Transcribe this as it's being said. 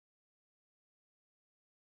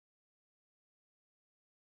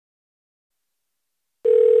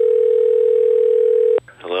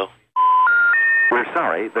We're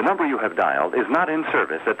sorry, the number you have dialed is not in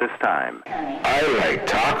service at this time. I like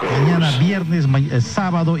tacos. Mañana, viernes,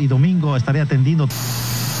 sábado y domingo estaré atendiendo.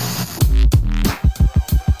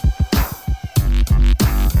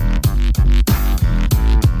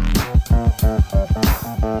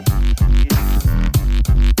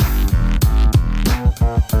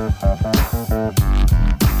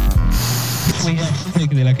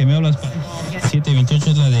 De la que me hablas,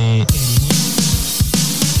 728 es la de...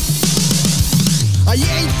 I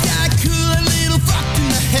ain't that cool, a little fucked in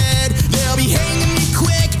the head. They'll be hanging me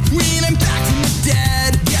quick when I'm back from the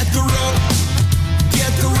dead. Get the rope, get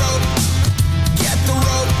the rope, get the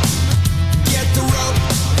rope, get the rope.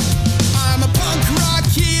 I'm a punk rock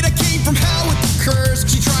kid, I came from hell with the curse.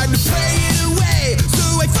 She tried to pray it away,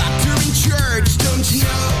 so I fucked her in church. Don't you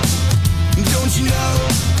know, don't you know,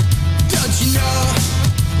 don't you know,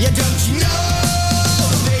 yeah, don't you know?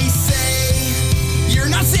 They say you're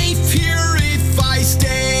not safe here if I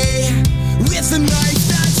stay with a knife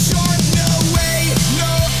that's sharp. No way, no,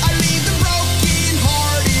 I leave them broken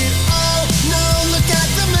hearted. Oh no, look at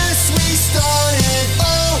the mess we started.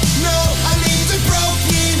 Oh no, I leave the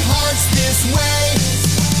broken hearts this way.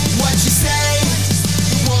 What you say?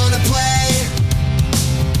 You wanna play?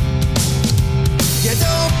 Yeah,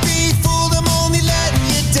 don't be fooled, I'm only letting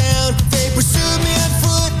you down. They pursued me on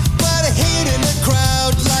foot, but I hid in the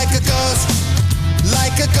crowd like a ghost,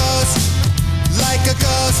 like a ghost, like a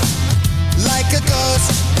ghost, like a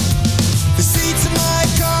ghost. The seats of my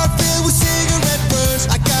car filled with cigarette burns.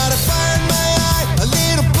 I got a fire in my eye, a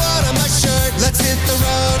little blood on my shirt. Let's hit the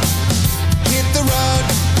road, hit the road,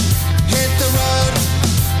 hit the road,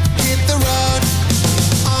 hit the road.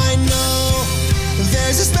 I know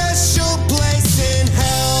there's a special place in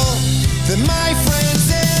hell that my friends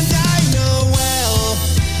and I know well.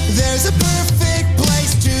 There's a perfect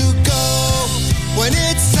place to go when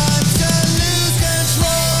it's time to lose control.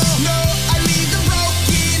 No, I leave the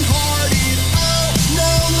broken hearted. Oh no,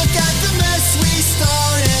 look at the mess we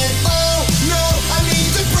started. Oh no, I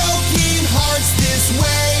leave the broken hearts this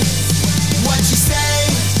way. What you say?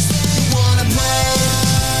 You wanna play?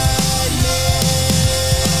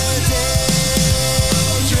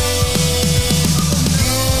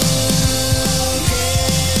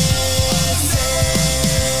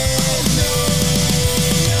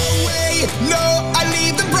 No, I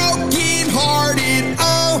leave the broken hearted.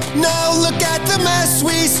 Oh no, look at the mess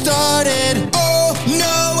we started. Oh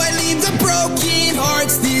no, I leave the broken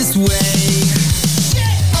hearts this way.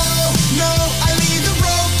 Oh no, I leave the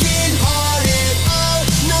broken hearted. Oh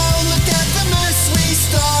no, look at the mess we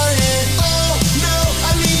started. Oh no,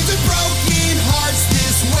 I leave the broken hearts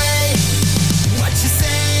this way. What you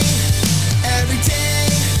say? Every day,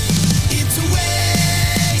 it's a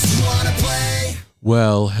waste. You wanna play?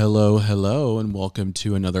 Well, hello, and welcome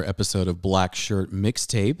to another episode of Black Shirt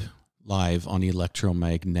Mixtape, live on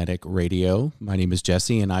Electromagnetic Radio. My name is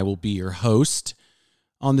Jesse, and I will be your host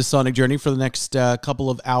on the Sonic Journey for the next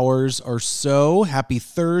couple of hours or so. Happy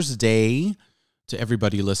Thursday to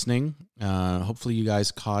everybody listening. Hopefully you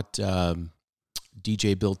guys caught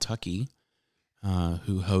DJ Bill Tucky,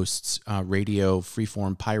 who hosts Radio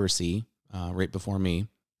Freeform Piracy right before me.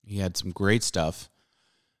 He had some great stuff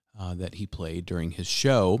that he played during his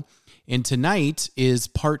show. And tonight is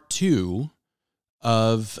part 2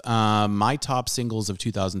 of my top singles of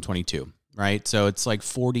 2022, right? So it's like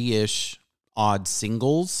 40-ish odd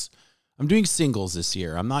singles. I'm doing singles this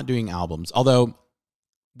year. I'm not doing albums, although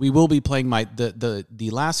we will be playing the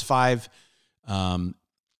last 5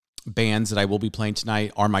 bands that I will be playing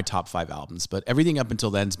tonight are my top 5 albums, but everything up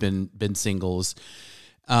until then's been singles.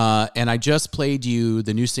 And I just played you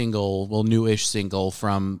the new single, newish single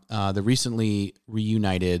from the recently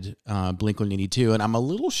reunited Blink-182, and I'm a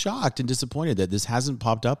little shocked and disappointed that this hasn't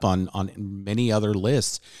popped up on many other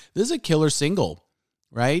lists. This is a killer single,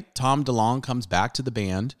 right? Tom DeLonge comes back to the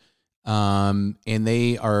band, and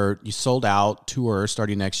they are sold out tour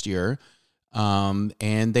starting next year, and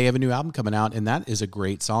they have a new album coming out, and that is a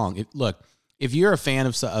great song. Look, if you're a fan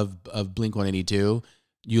of Blink-182,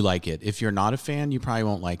 you like it. If you're not a fan, you probably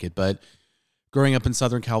won't like it. But growing up in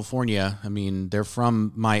Southern California, I mean, they're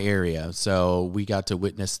from my area, so we got to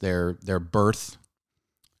witness their birth,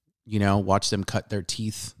 watch them cut their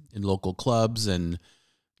teeth in local clubs and,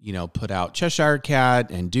 put out Cheshire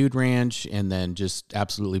Cat and Dude Ranch, and then just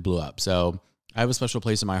absolutely blew up. So I have a special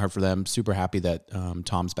place in my heart for them. Super happy that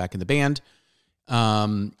Tom's back in the band.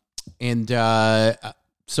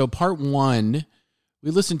 So part 1, we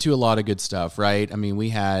listened to a lot of good stuff, right? I mean, we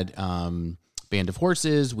had Band of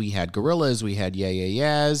Horses, we had Gorillaz, we had Yeah Yeah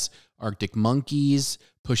Yeahs, Arctic Monkeys,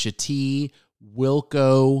 Pusha T,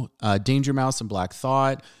 Wilco, Danger Mouse and Black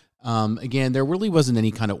Thought. Again, there really wasn't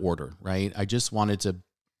any kind of order, right? I just wanted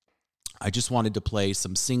to play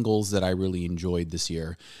some singles that I really enjoyed this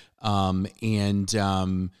year.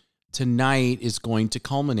 Tonight is going to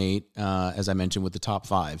culminate, as I mentioned, with the top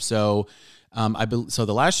 5. So, so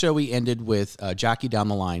the last show we ended with Jackie Down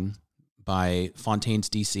the Line by Fontaines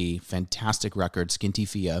DC, fantastic record, Skinty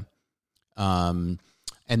Fia. And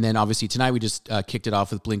then obviously tonight we just kicked it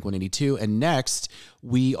off with Blink-182. And next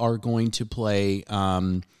we are going to play,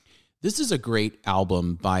 this is a great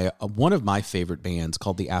album by one of my favorite bands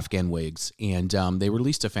called the Afghan Wigs. And they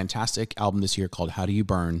released a fantastic album this year called How Do You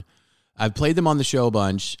Burn? I've played them on the show a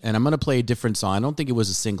bunch, and I'm going to play a different song. I don't think it was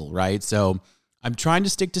a single, right? So I'm trying to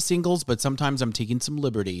stick to singles, but sometimes I'm taking some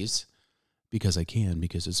liberties because I can,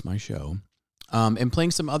 because it's my show. And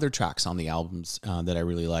playing some other tracks on the albums that I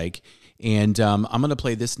really like. And I'm going to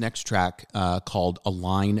play this next track called A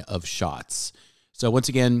Line of Shots. So once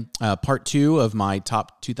again, part 2 of my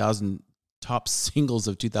top singles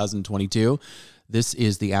of 2022. This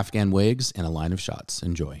is the Afghan Wigs and A Line of Shots.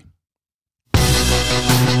 Enjoy.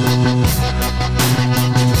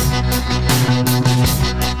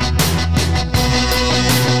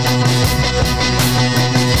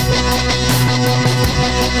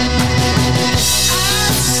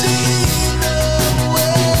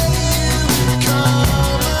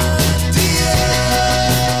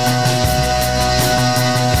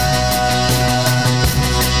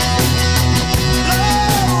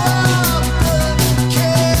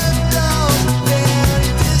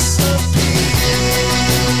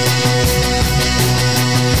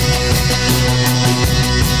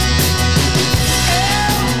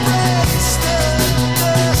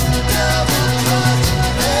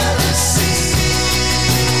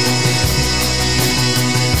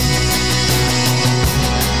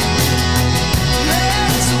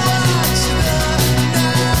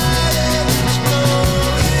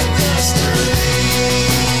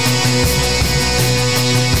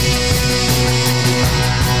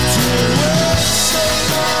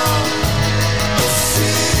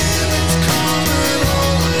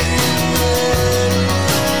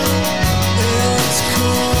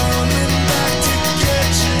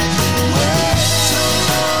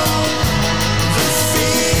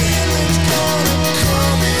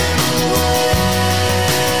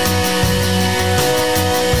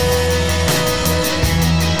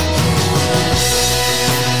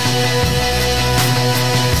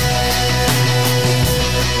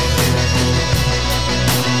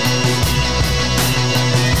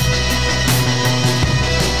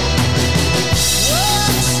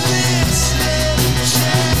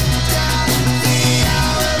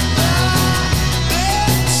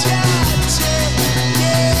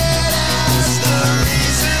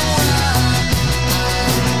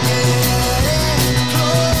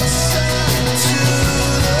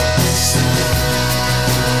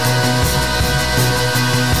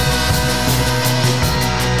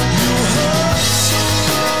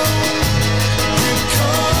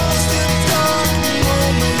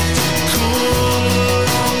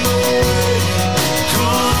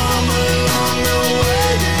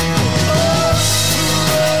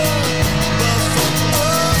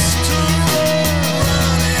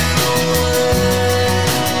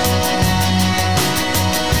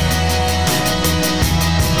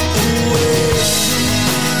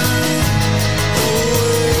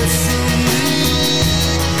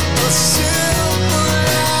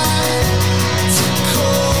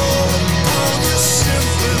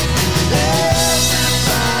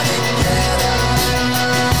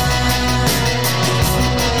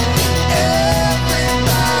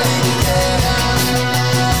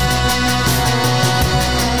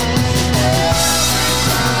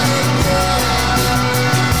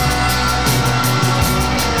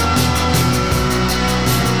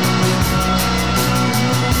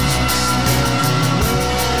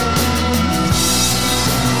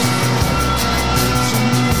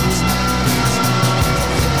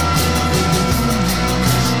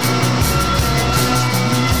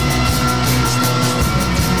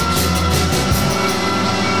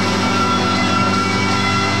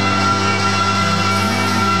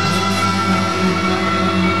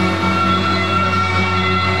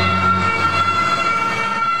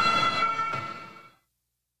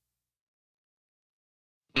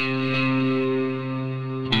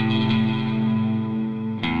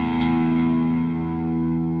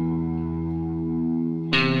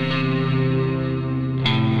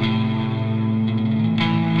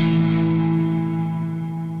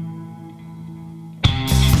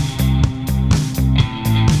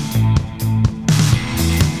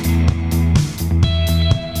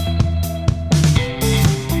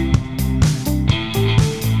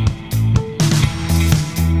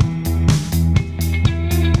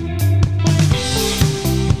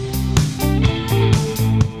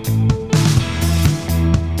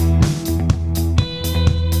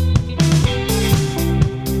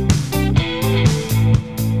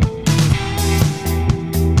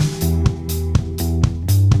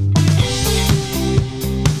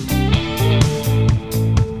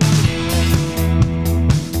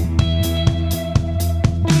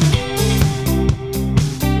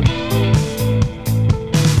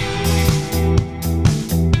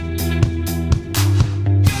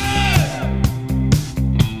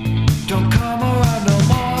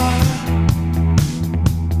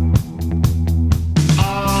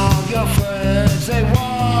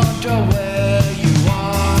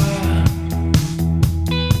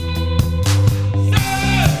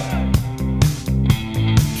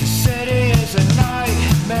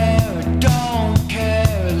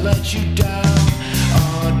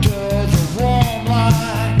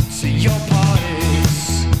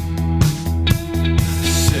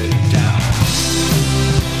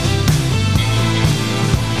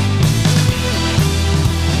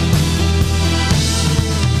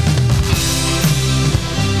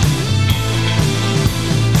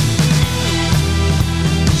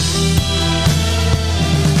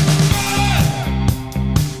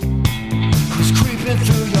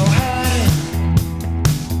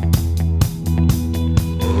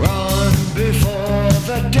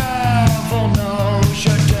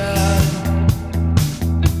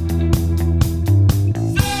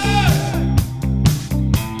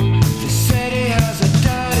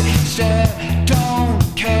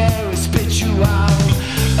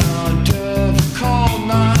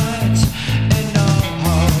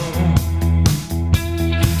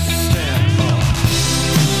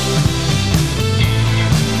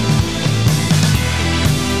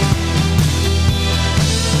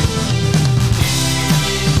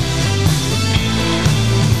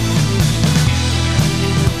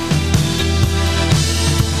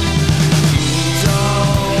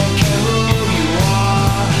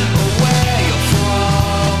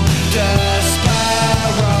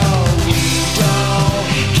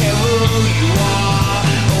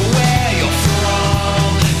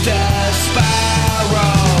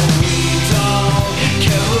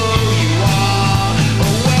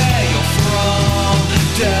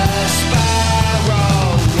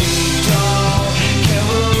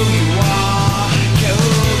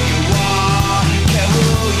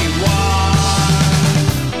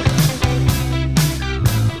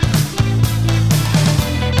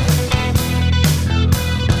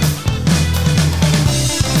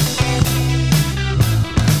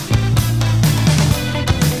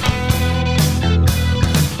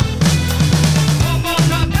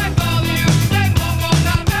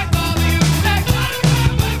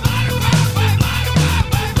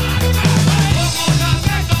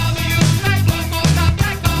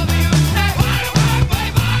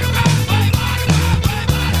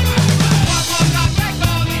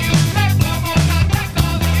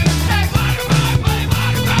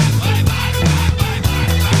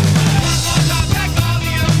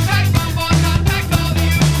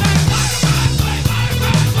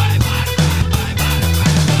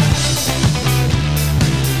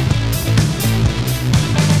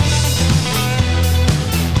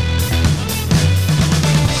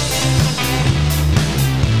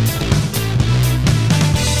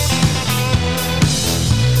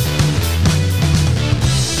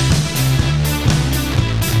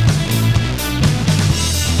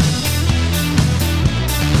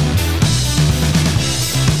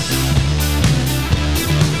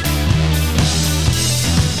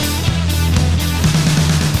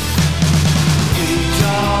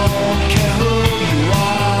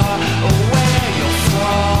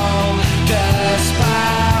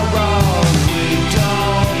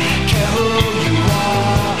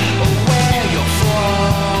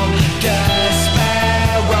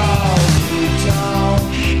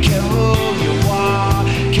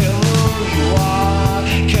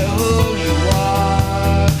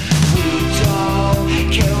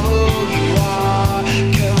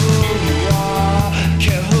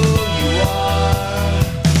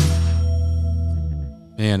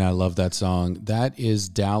 love that song. That is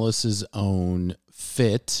Dallas's own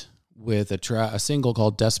Fit with a single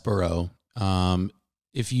called Despero.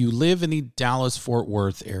 If you live in the Dallas-Fort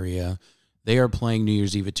Worth area, they are playing New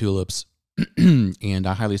Year's Eve at Tulips, and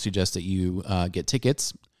I highly suggest that you get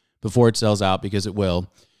tickets before it sells out, because it will.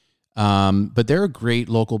 But they're a great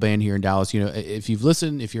local band here in Dallas. You know, if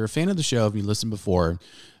you're a fan of the show, if you listened before,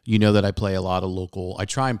 you know that I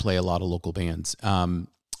try and play a lot of local bands.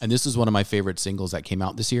 And this is one of my favorite singles that came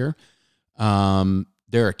out this year.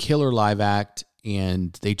 They're a killer live act,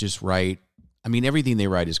 and they just write. I mean, everything they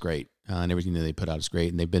write is great, and everything that they put out is great.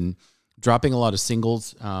 And they've been dropping a lot of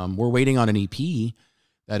singles. We're waiting on an EP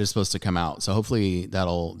that is supposed to come out, so hopefully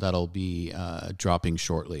that'll be dropping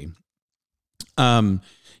shortly.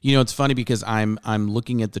 You know, it's funny because I'm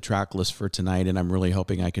looking at the track list for tonight, and I'm really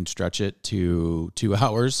hoping I can stretch it to 2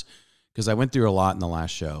 hours, because I went through a lot in the last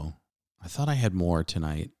show. I thought I had more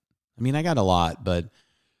tonight. I mean, I got a lot, but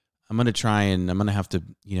I'm going to try, and I'm going to have to,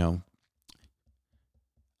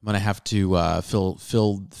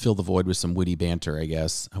 fill the void with some witty banter, I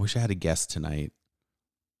guess. I wish I had a guest tonight.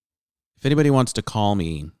 If anybody wants to call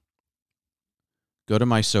me, go to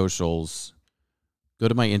my socials, go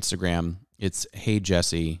to my Instagram. It's Hey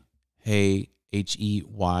Jesse, Hey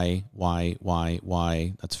HEYYYY.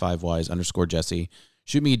 That's 5 Y's _ Jesse.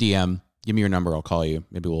 Shoot me a DM. Give me your number. I'll call you.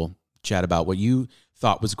 Maybe we'll chat about what you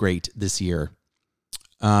thought was great this year.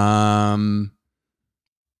 Phoenix.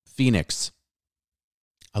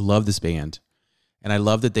 I love this band. And I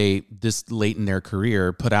love that they, this late in their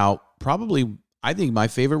career, put out probably, I think, my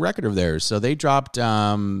favorite record of theirs. So they dropped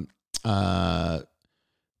an album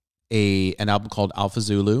called Alpha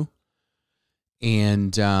Zulu.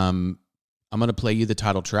 And I'm going to play you the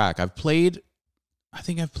title track. I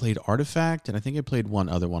think I've played Artifact, and I think I played one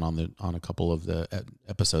other one on a couple of the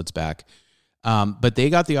episodes back. But they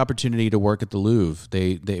got the opportunity to work at the Louvre.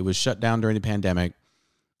 It was shut down during the pandemic,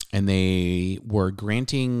 and they were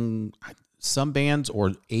granting some bands,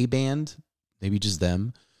 or a band, maybe just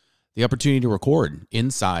them, the opportunity to record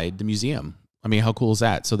inside the museum. I mean, how cool is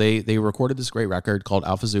that? So they recorded this great record called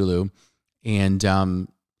Alpha Zulu, and I'm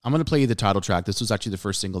going to play you the title track. This was actually the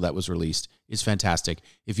first single that was released. It's fantastic.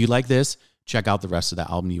 If you like this, check out the rest of the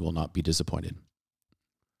album. You will not be disappointed.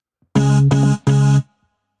 Take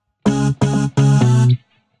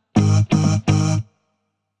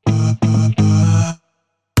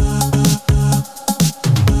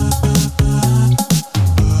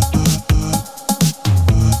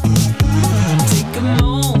a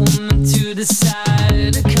moment to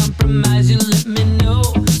decide to compromise. You let me know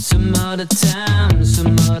some other time,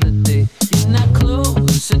 some other day. You're not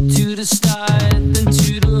closer to the start than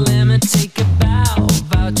to the limit. Take a bow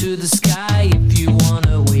to the sky. If you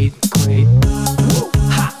wanna wait, great. Woo,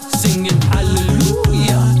 ha, singing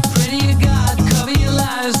hallelujah. Pray to God, cover your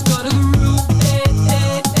lies, go to the roof.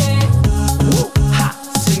 Woo, ha,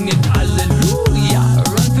 singing hallelujah.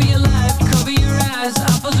 Run for your life, cover your eyes.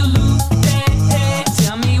 Alpha Zulu.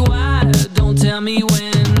 Tell me why, don't tell me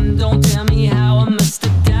when, don't tell me how I must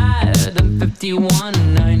have died. I'm 51,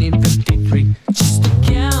 1953. Just a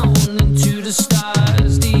count into the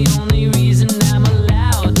stars. The only reason I'm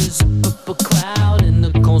allowed is a purple cloud in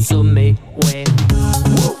the consomme way.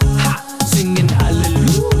 Woo, ha, singing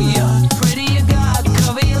hallelujah. Pray to your God,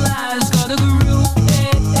 cover your lies, go to the roof.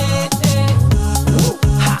 Woo,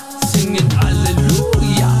 ha, singing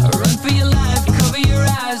hallelujah. Run for your life, cover your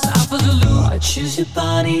eyes. Alpha Zulu. I choose your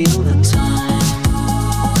body all the time.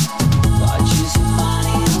 I choose your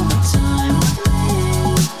body all the time.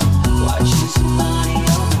 I choose your body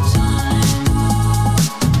all the time.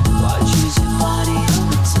 I choose your body all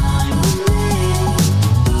the time.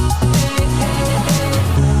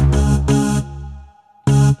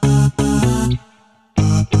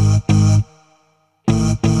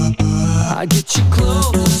 I get you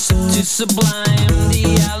close to sublime. The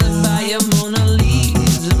alibi of Mona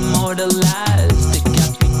Lisa immortalized.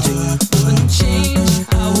 Decapitate. Wouldn't change,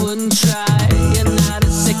 I wouldn't try. And not a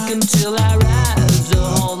second till I rise. A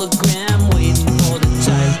hologram waiting for the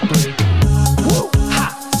tide break. Woo,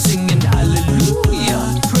 ha, singing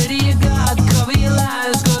hallelujah. Pray to your God, cover your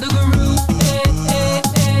lies, go to the roof.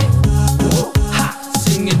 Woo, ha,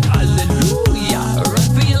 singing hallelujah. Run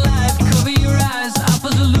for your life, cover your eyes. Alpha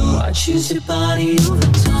Zulu. I choose your body all the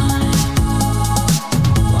time.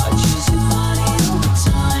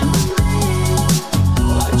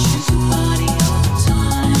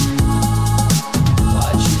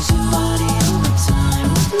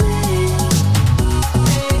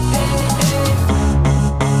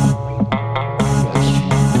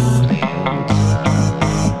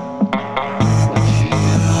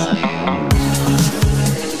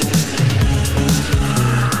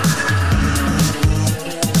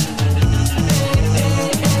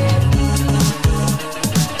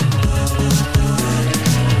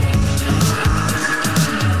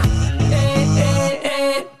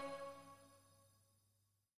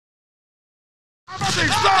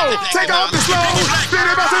 take off the slow. Then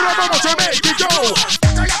it bounce it up, I want to make it go.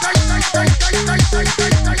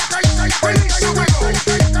 Release the wiggle.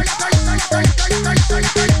 Release the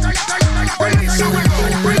wiggle. Release the wiggle.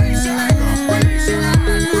 Release the wiggle. Release the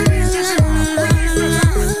wiggle. Release the wiggle.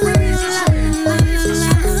 Release the wiggle. Release the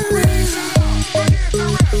wiggle. Release the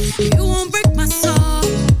wiggle. You won't break my soul.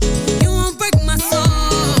 You won't break my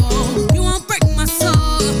soul. You won't break my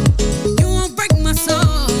soul. You won't break my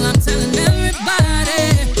soul. I'm telling everybody,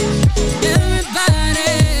 everybody,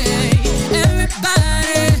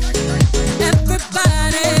 everybody,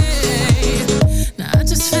 everybody. Now I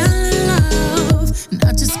just fell in love, and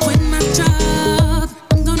I just quit my job.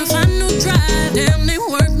 I'm gonna find no drive. Damn, they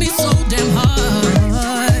work me so damn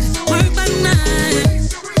hard. Work by 9,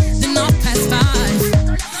 then off past 5.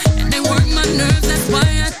 And they work my nerves, that's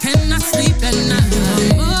why I cannot sleep at night.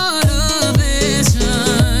 Motivation,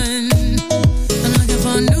 I'm looking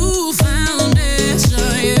for a new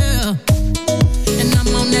foundation, yeah. And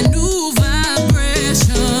I'm on that new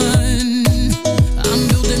vibration. I'm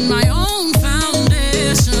building my own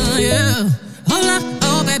foundation, yeah. Hold up,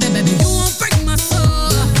 oh baby, baby, you won't break my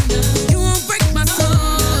soul. You won't break my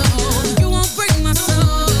soul. You won't break my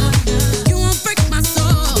soul. You won't break my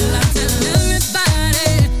soul. I'm telling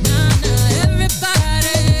everybody, nah, nah,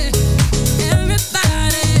 everybody,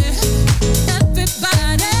 everybody,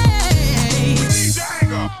 everybody. Release your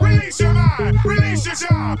anger, release your mind, release your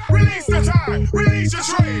job, release the time, release your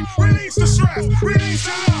trade, release the stress, release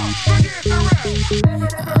the love, forget the rest.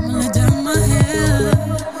 I'ma let down my hair,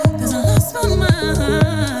 'cause I lost my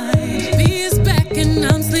mind. B is back and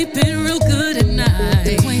I'm sleeping real good at night.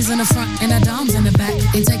 The queen's in the front and the dom's in the back.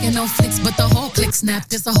 Ain't taking no flicks, but the whole click snap.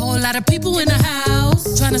 There's a whole lot of people in the house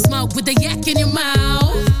trying to smoke with the yak in your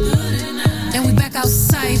mouth. And we back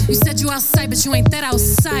outside. You said you outside, but you ain't that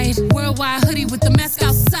outside. Worldwide hoodie with the mask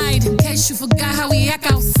outside. In case you forgot how we act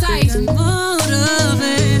outside.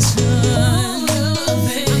 Motivation.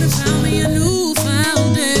 I found me a new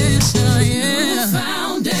foundation, yeah.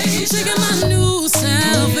 Taking my new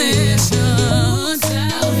salvation.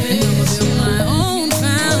 And I'ma build my own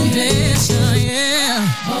foundation, yeah.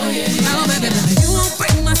 Oh, baby, baby, you won't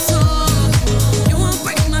break my soul. You won't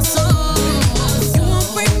break my soul. You won't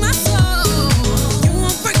break my soul. You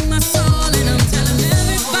won't break my soul. And I'm telling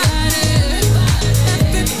everybody,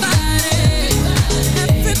 everybody,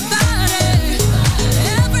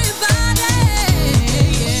 everybody,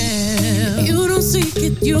 yeah. You don't seek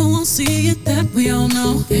it, you won't see it, that we all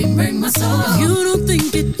know. Can't break my soul. You don't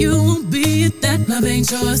think it, you won't be it, that love ain't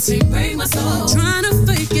yours. Can't break my soul. Trying to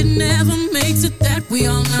fake it never makes it, that we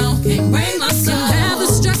all know. Can't break my soul. You have the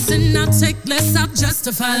stress and I'll take less, I'll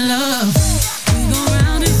justify love. We go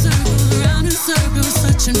round in circles,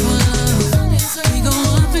 searching for love. We go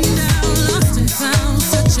up and down, lost and found,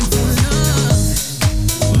 searching for love.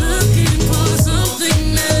 Looking for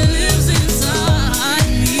something that lives inside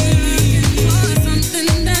me. For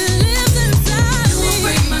something that lives inside me. You won't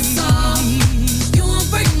break my soul. You won't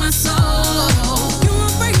break my soul. You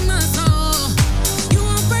won't break my soul. You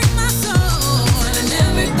won't break my soul. Telling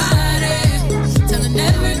everybody, telling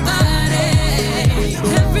everybody,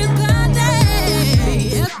 everybody,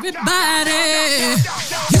 everybody.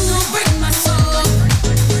 You won't break my soul.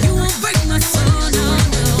 You won't break my soul. No,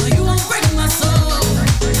 no. You won't break my soul.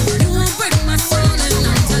 You won't break my soul. And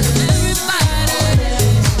I'm telling everybody,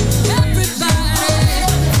 everybody,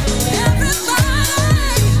 everybody,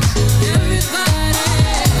 everybody.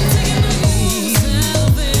 I'm taking my new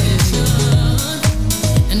salvation,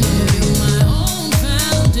 and I'm gonna build my own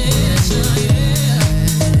foundation, yeah.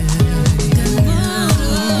 Got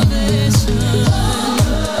motivation.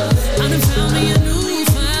 I done found me a new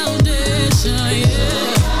foundation,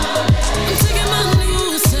 yeah. I'm taking my new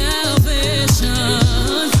salvation,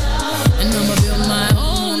 and I'ma build my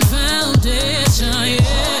own foundation,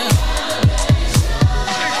 yeah.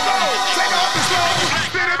 Take off the slow.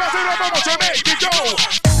 Then it bounce it up, I want to make it go.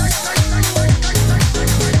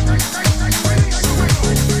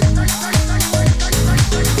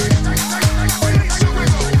 Release the wiggle. Release the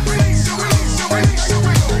wiggle. Release the wiggle. Release the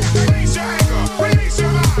wiggle. Release your anger. Release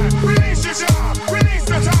your mind. Release your job. Release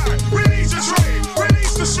the time. Release your trade.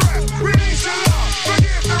 Release the stress. Release the love.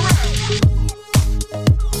 Forget the rest.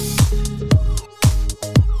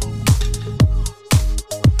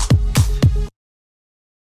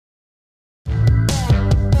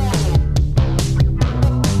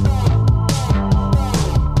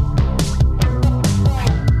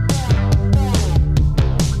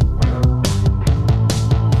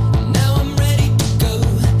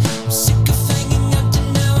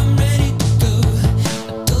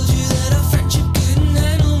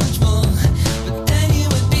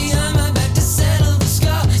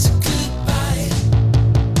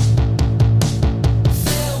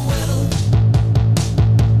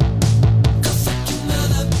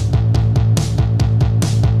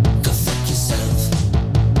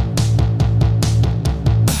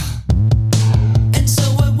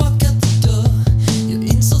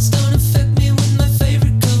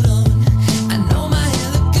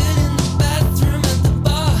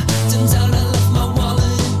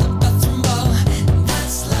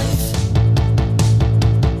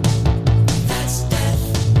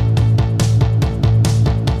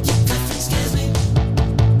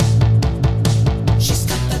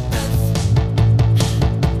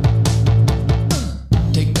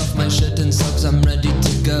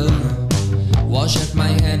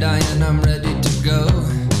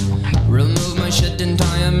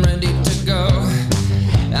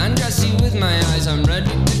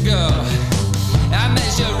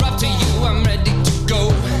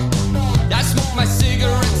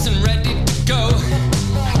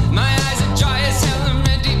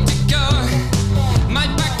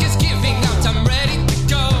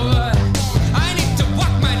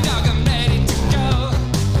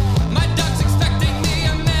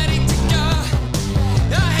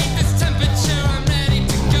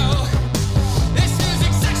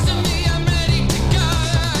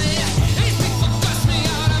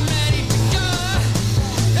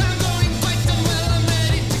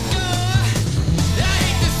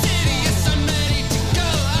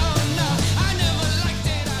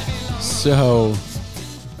 So,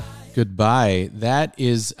 goodbye. That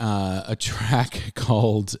is a track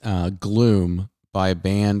called Gloom by a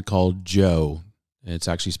band called Joe. It's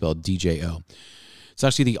actually spelled DJO. It's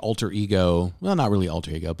actually the alter ego, well, not really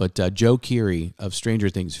alter ego, but Joe Keery of Stranger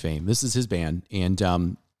Things fame. This is his band, and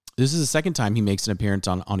this is the second time he makes an appearance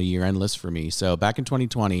on a year-end list for me. So back in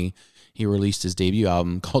 2020, he released his debut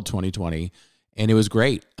album called 2020, and it was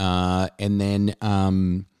great. And then,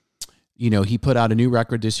 he put out a new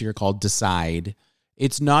record this year called Decide.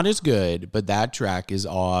 It's not as good, but that track is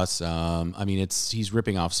awesome. I mean, he's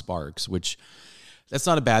ripping off Sparks, which that's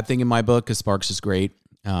not a bad thing in my book because Sparks is great.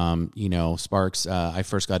 Sparks, I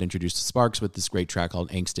first got introduced to Sparks with this great track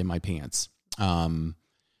called Angst in My Pants.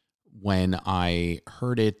 When I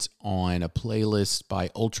heard it on a playlist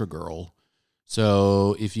by Ultra Girl.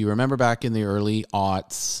 So if you remember back in the early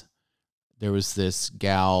aughts, there was this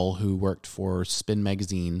gal who worked for Spin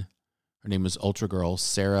Magazine. Her name was Ultra Girl,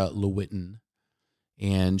 Sarah Lewitton.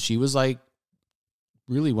 And she was like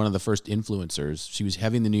really one of the first influencers. She was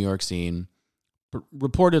heavy in the New York scene.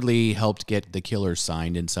 Reportedly helped get the Killers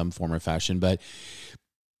signed in some form or fashion, but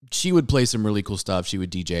she would play some really cool stuff. She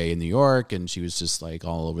would DJ in New York, and she was just like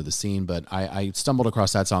all over the scene. But I stumbled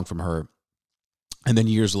across that song from her, and then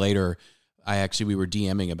years later, we were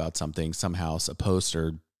DMing about something, somehow a post,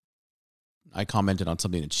 or I commented on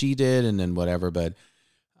something that she did, and then whatever. But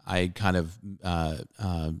I kind of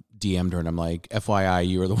DM'd her, and I'm like, FYI,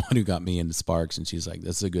 you were the one who got me into Sparks, and she's like,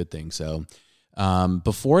 this is a good thing. So.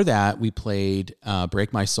 Before that, we played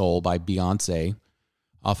Break My Soul by Beyonce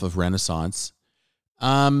off of Renaissance.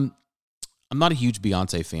 I'm not a huge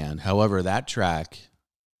Beyonce fan. However, that track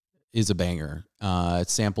is a banger. It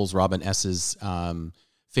samples Robin S.'s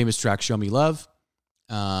famous track, Show Me Love.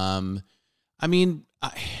 How do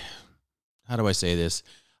I say this?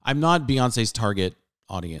 I'm not Beyonce's target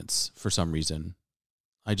audience for some reason.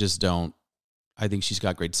 I just don't. I think she's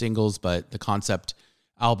got great singles, but the concept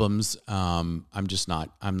albums, I'm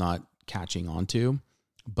not catching on to,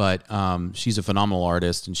 but she's a phenomenal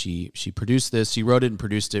artist, and she produced this. She wrote it and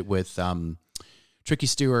produced it with Tricky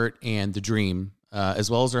Stewart and The Dream,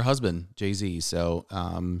 as well as her husband, Jay-Z. So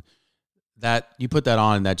that you put that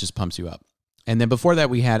on, and that just pumps you up. And then before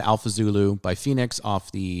that, we had Alpha Zulu by Phoenix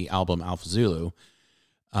off the album Alpha Zulu.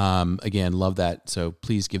 Again, love that. So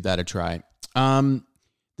please give that a try.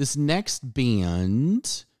 This next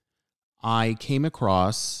band I came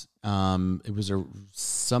across,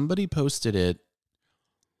 somebody posted it.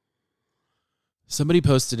 Somebody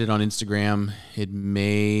posted it on Instagram. It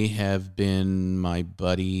may have been my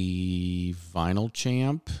buddy Vinyl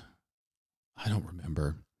Champ. I don't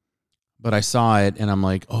remember. But I saw it, and I'm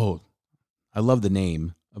like, oh, I love the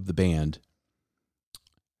name of the band,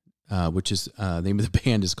 which is, the name of the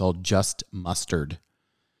band is called Just Mustard.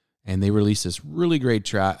 And they released this really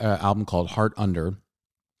great album called Heart Under.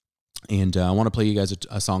 And I want to play you guys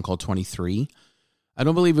a song called 23. I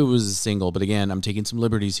don't believe it was a single, but again, I'm taking some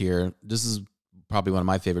liberties here. This is probably one of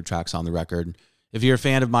my favorite tracks on the record. If you're a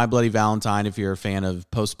fan of My Bloody Valentine, if you're a fan of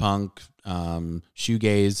post-punk,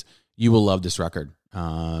 shoegaze, you will love this record.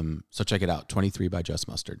 So check it out, 23 by Just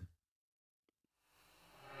Mustard.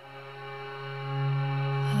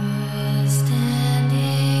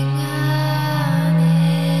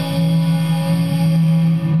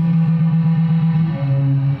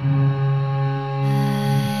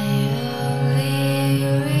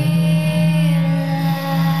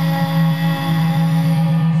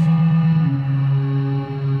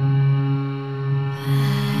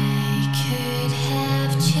 Could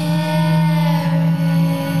have cherished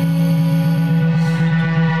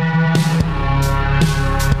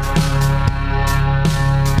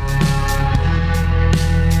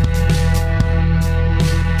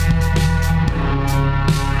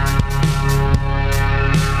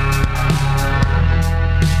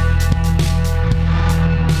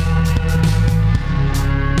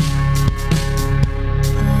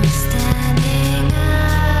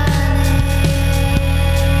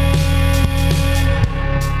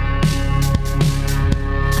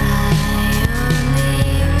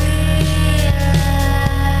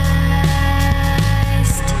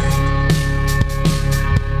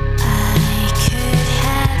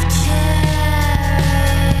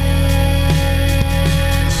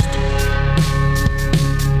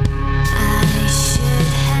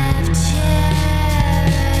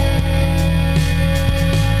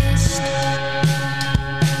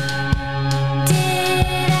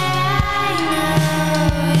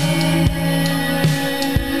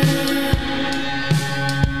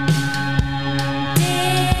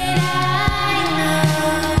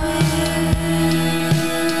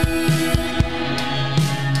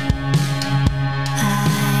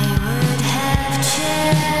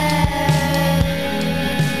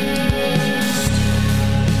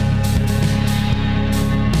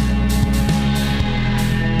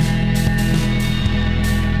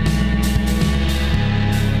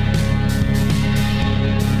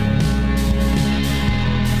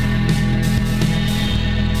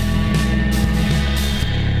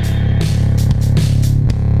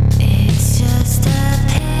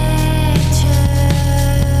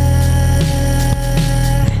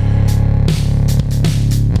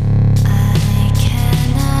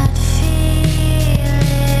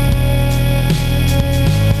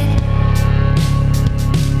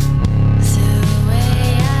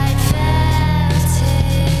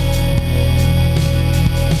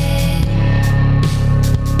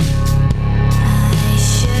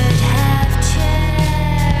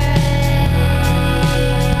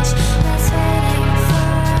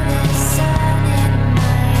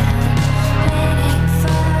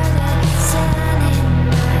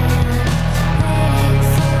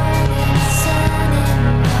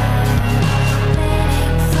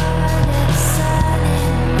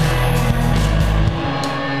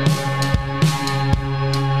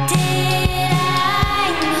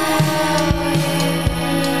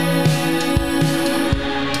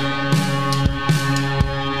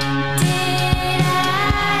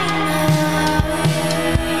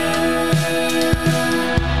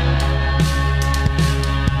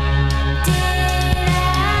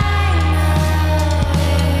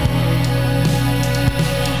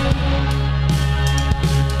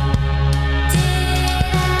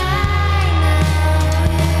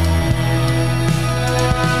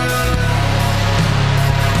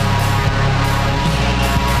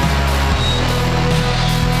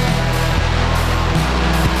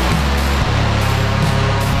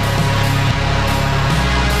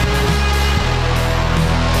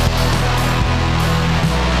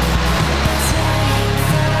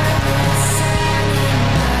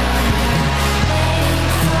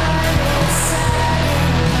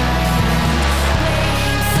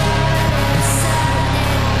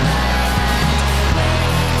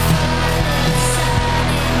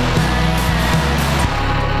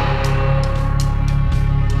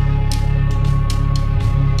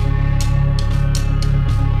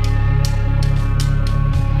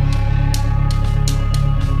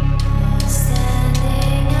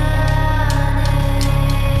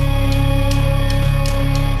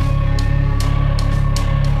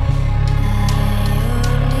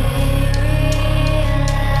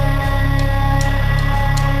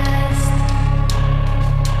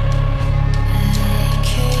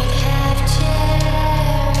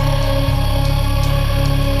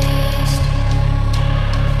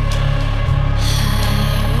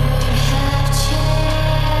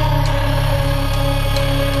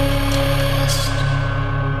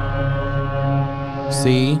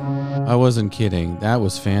See, I wasn't kidding. That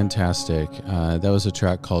was fantastic. That was a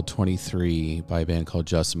track called 23 by a band called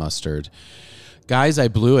Just Mustard. Guys, I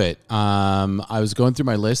blew it. I was going through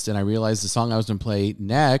my list and I realized the song I was going to play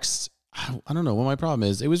next, I don't know what my problem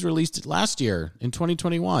is. It was released last year in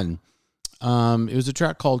 2021. It was a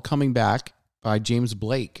track called Coming Back by James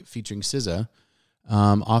Blake featuring SZA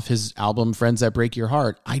off his album Friends That Break Your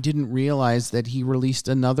Heart. I didn't realize that he released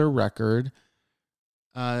another record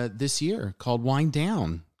this year called Wind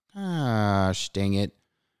Down. Gosh, dang it.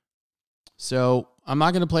 So I'm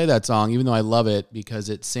not going to play that song, even though I love it because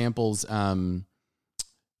it samples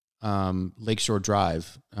Lakeshore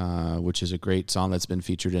Drive, which is a great song that's been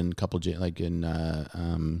featured in a couple,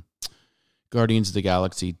 in Guardians of the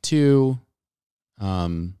Galaxy 2.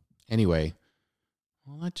 Anyway,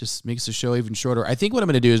 well, that just makes the show even shorter. I think what I'm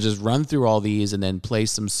going to do is just run through all these and then play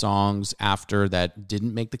some songs after that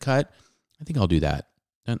didn't make the cut. I think I'll do that.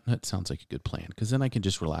 That sounds like a good plan because then I can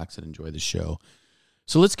just relax and enjoy the show.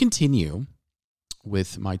 So let's continue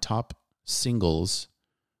with my top singles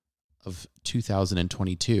of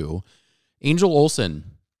 2022. Angel Olsen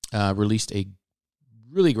released a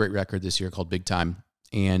really great record this year called Big Time.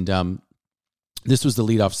 And this was the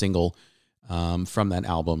lead-off single from that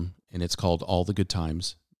album, and it's called All the Good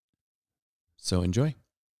Times. So enjoy.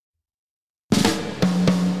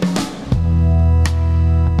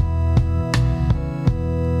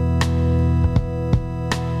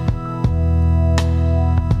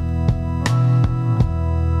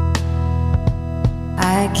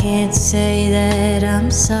 I can't say that I'm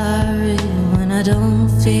sorry when I don't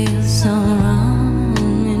feel so wrong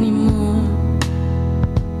anymore.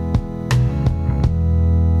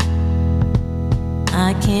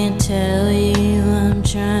 I can't tell you I'm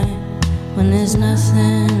trying when there's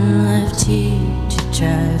nothing left here to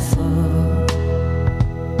try for.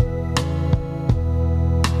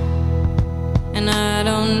 And I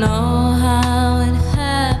don't know how it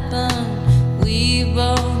happened. We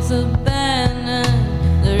both abandoned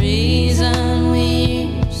the reason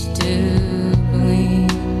we used to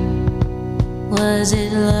believe. Was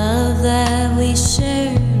it love that we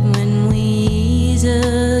shared when we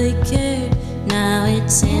easily cared? Now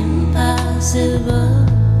it's impossible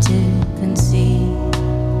to conceive.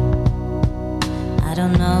 I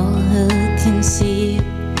don't know who can see you,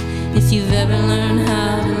 if you've ever learned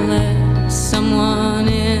how to let someone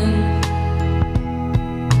in.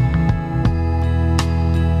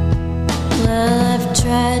 Well, I've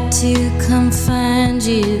tried to come find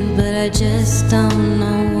you, but I just don't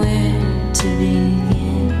know where to begin.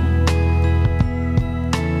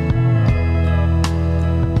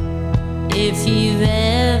 If you've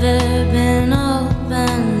ever been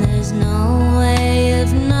open, there's no way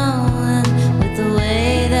of knowing with the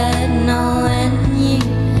way that knowing you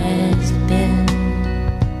has been.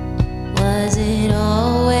 Was it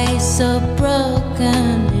always so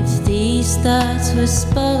broken? If these thoughts were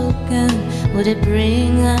spoken, would it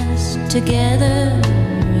bring us together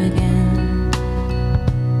again?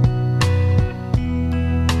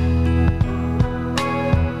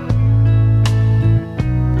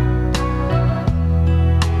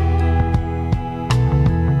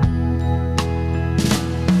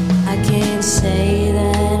 I can't say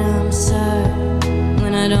that I'm sorry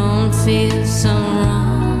when I don't feel so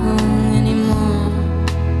wrong anymore.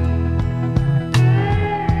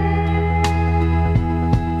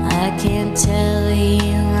 I can't tell you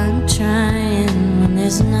I'm trying when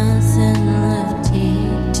there's nothing left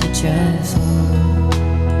here to try for.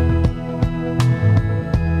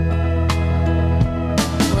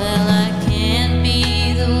 Well, I can't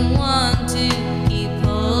be the one to keep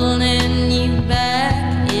holding you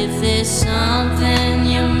back. If there's something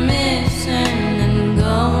you're missing, then go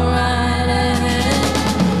right ahead.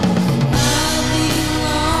 I'll be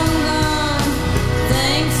long gone.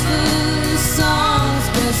 Thanks for the songs.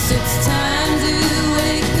 Guess it's time to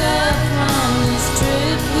wake up from this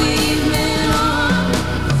trip we've been on.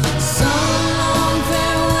 So long,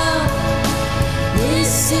 farewell.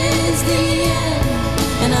 This is the end,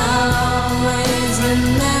 and I'll always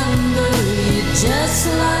remember you just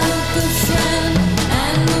like a friend.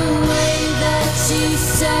 And the way that you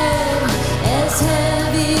said, as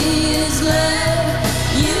heavy as lead,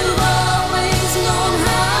 you've always known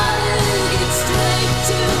how to get straight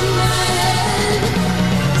to my head.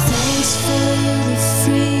 Thanks for the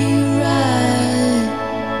free ride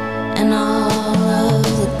and all of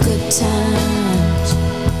the good times.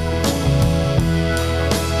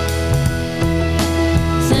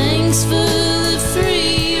 Thanks for the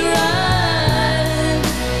free ride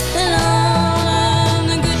and all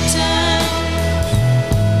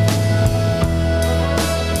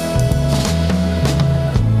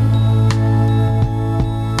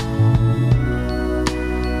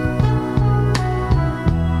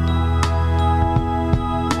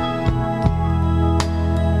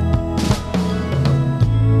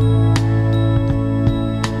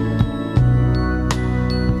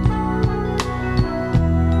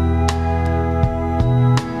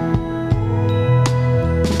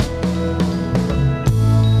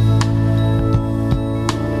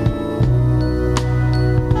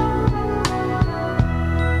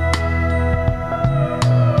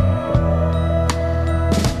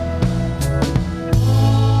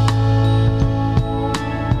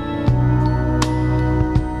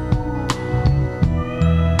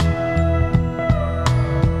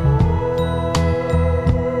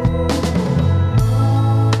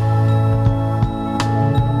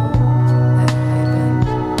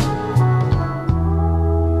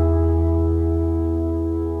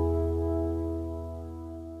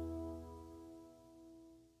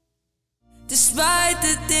Despite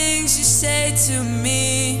the things you say to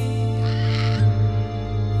me,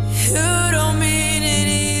 you don't mean it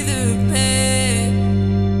either, babe.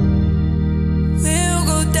 We'll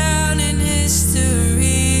go down in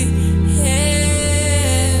history,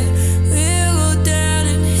 yeah. We'll go down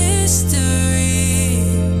in history,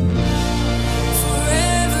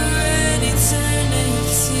 forever and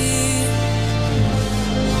eternity.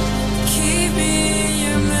 Keep me in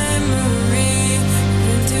your memory,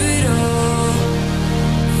 and do it all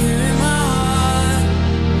here in my heart,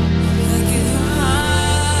 like in your eyes.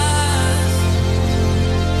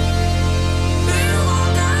 We'll go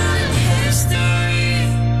down in history,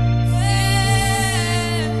 yeah.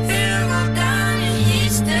 We'll go down in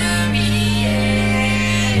history, yeah.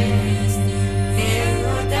 We'll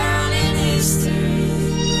go down in history.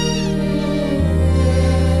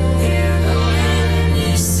 We'll go down in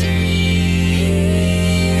history.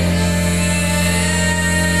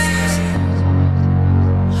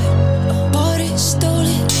 Bought it, stole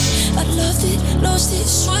it, I loved it, lost it.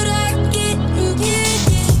 What I get,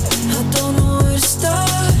 I don't know where to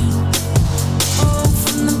start. Oh,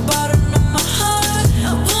 from the bottom of my heart,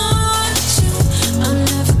 I want you. I'll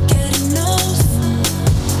never get enough.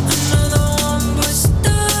 Another one bites the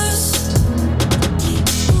dust.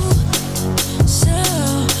 Ooh, so,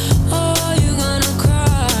 oh, you gonna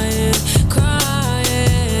cry, cry.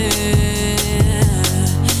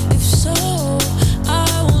 If so, I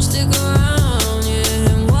won't stick around,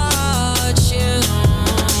 yeah, and watch you.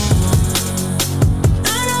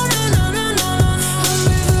 No, no, no, no, no, no, no.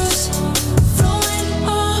 Rivers flowing,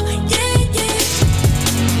 oh, yeah, yeah.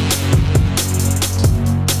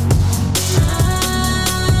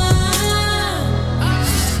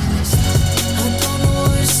 I don't know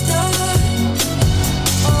where to start.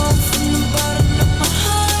 Oh, from the bottom of my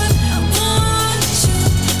heart, I want you.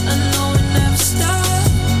 I know it never stops.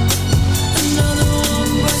 Another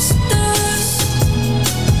one bites the dust.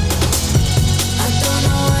 I don't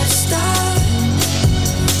know where to start.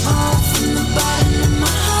 Oh, from the bottom of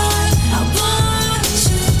my heart, I want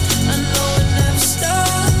you. I know it never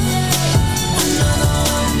stops. Another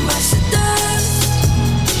one bites the dust.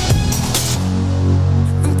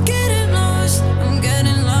 I'm getting lost, I'm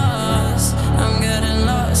getting lost, I'm getting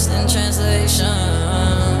lost in translation.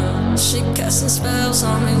 She casting spells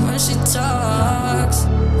on me when she talks.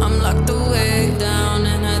 I'm locked away down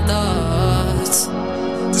in her thoughts.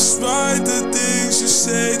 Despite the things you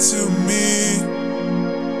say to me,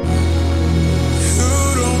 you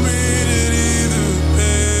don't mean it either,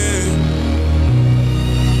 babe.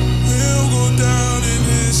 We'll go down in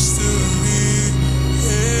history,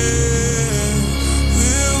 yeah.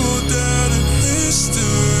 We'll go down in history.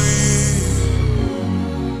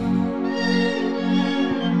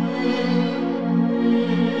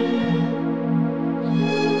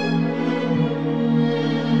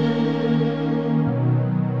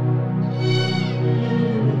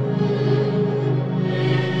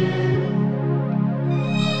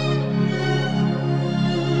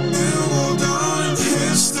 We'll go down in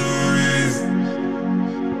history.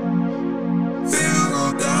 We'll go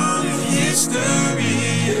down in history,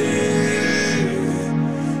 yeah.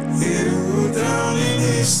 We'll go down in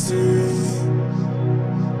history.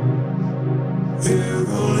 We'll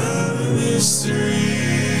go down in history.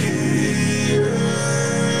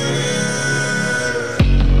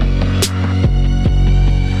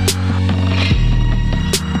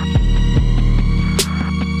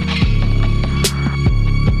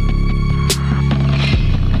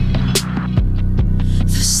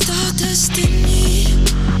 The star destiny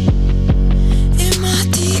in my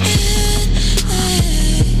DNA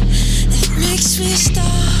that makes me a star.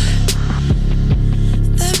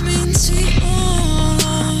 That means we all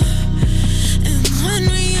are. And when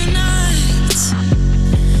we unite,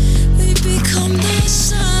 we become the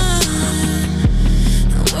sun.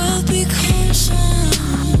 The world becomes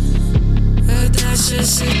one. But that's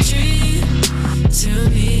just a dream to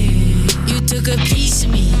me. You took a piece of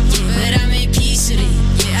me, yeah, but I made peace with it.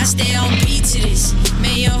 Yeah, I stay on beat to this.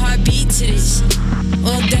 May your heart beat to this.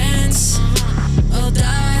 We'll dance, we'll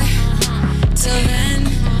die. Till then,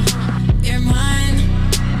 you're mine.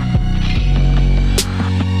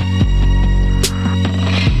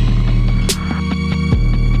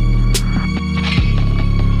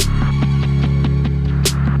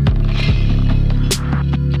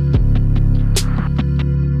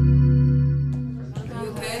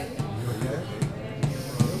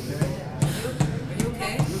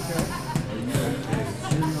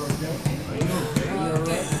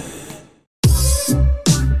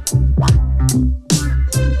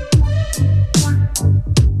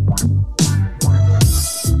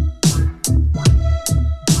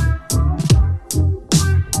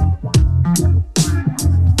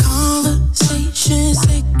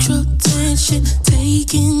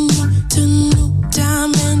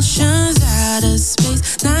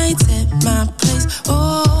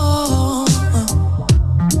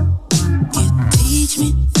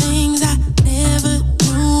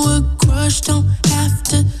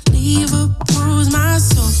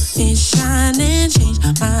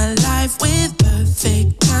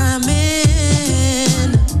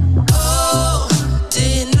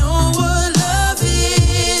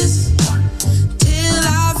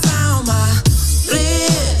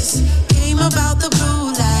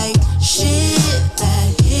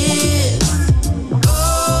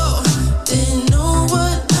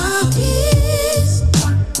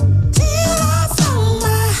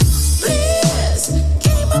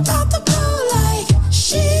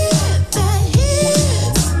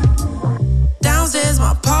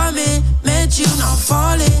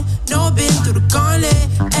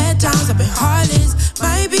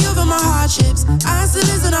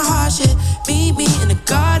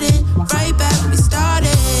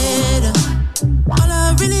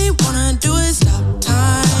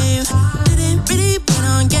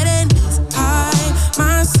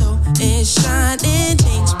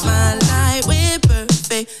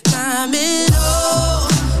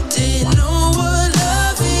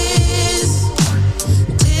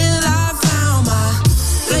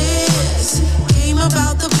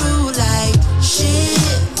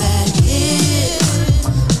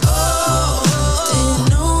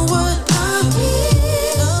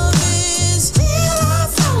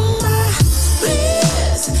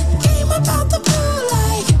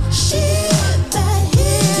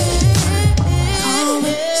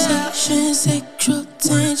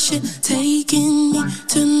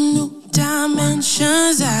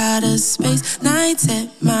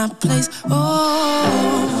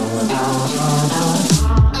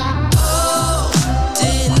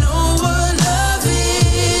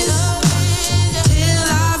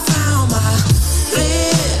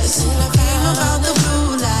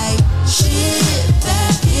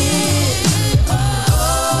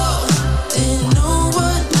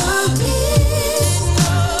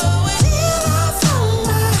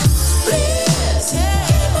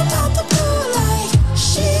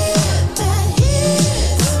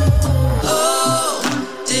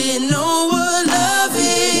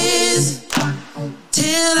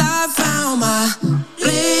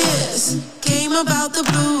 about the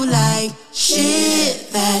blue like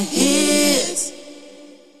shit that hits.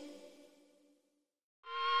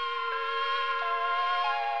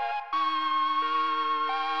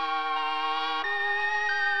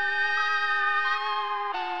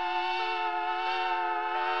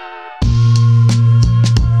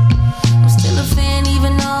 I'm still a fan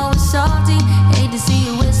even though it's salty. Hate to see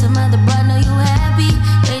you with some other, but know you happy.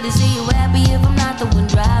 Hate to see you happy if I'm not the one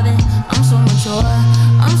driving. I'm so mature,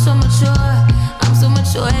 I'm so mature, I'm so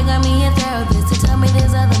mature. It got me a therapist to tell me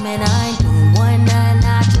there's other men I ain't doing one night,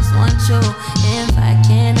 I just want you. If I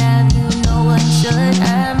can't have you, no one should.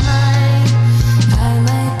 I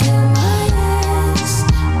might kill my ex.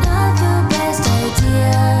 Not the best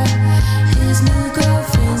idea. His new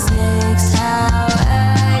girlfriend's next. How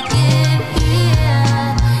I get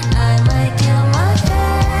here. I might kill my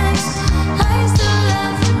ex. I still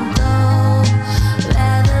love him though.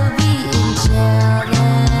 Rather be in jail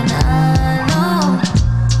than alone.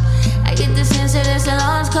 I get the sense that it's a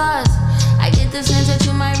lost cause. I get the sense that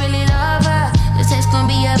you might really love her. This text gon'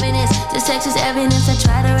 be evidence. This text is evidence. I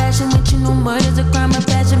try to ration with you, no murder's a crime of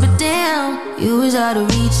passion, but damn, you was out of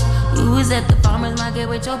reach. You was at the farmer's market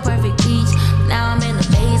with your perfect peach. Now I'm in the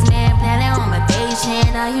basement, planning on my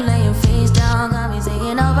patient. Now you laying face down, got me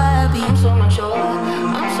singing over a beat. I'm so mature,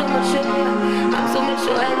 I'm so mature, I'm so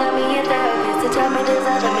mature. I got me a therapist to tell me there's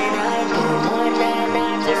other men I ain't doing one night,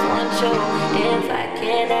 I just want you. If I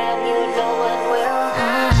can't have you, no one will.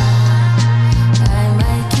 I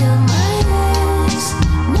might kill my ex,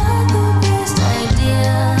 not the best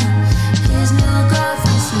idea. His new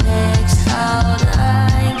girlfriend's next. How'd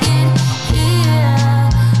I get here?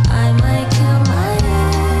 I might kill my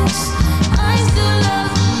ex. I still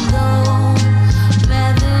love him though.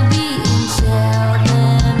 Rather be in jail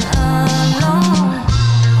than alone.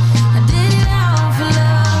 I did it all for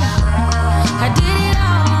love. I did it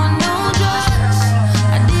all, no drugs.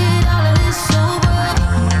 I did all of this sober.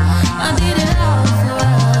 I did it all for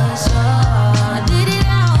us. I did it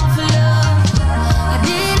all for love. I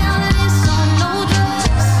did all of this on no drugs.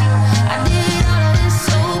 I did all of this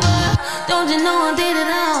sober. Don't you know I did it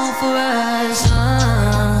all for us?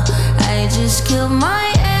 I just killed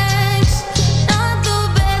my ex. Not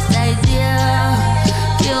the best idea.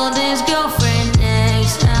 Killed his girlfriend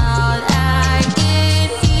next. How'd I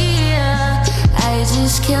get here? I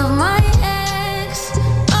just killed my ex.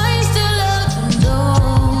 I still love him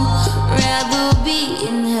though. Rather be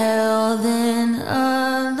in hell than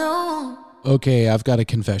alone. Okay, I've got a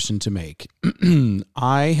confession to make.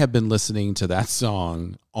 I have been listening to that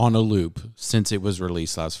song on a loop since it was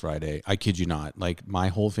released last Friday. I kid you not. Like, my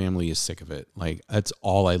whole family is sick of it. Like, that's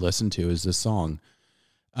all I listen to is this song.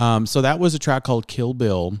 So that was a track called Kill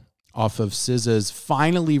Bill off of SZA's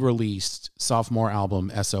finally released sophomore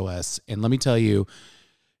album, SOS. And let me tell you,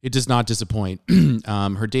 it does not disappoint.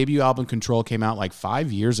 Her debut album, Control, came out like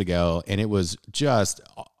 5 years ago, and it was just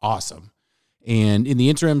awesome. And in the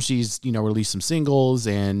interim, she's, released some singles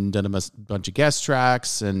and done a bunch of guest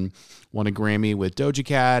tracks and won a Grammy with Doja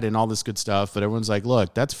Cat and all this good stuff. But everyone's like,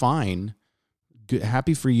 look, that's fine. Good,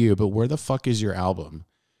 happy for you. But where the fuck is your album?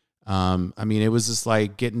 It was just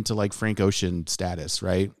like getting to like Frank Ocean status,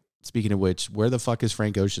 right? Speaking of which, where the fuck is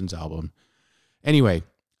Frank Ocean's album? Anyway,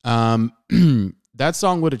 that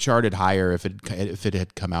song would have charted higher if it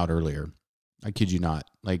had come out earlier. I kid you not.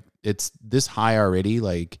 Like, it's this high already.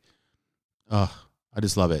 Like, I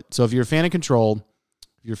just love it. So if you're a fan of Control,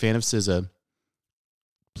 if you're a fan of SZA,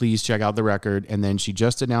 please check out the record. And then she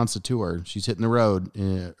just announced a tour. She's hitting the road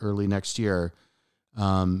early next year.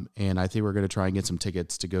 And I think we're going to try and get some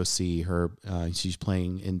tickets to go see her. She's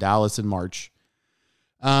playing in Dallas in March.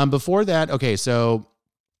 Before that, okay, so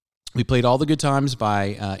we played All the Good Times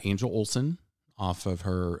by Angel Olsen off of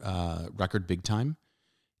her record Big Time.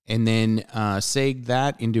 And then segged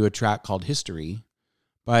that into a track called History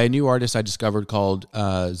by a new artist I discovered called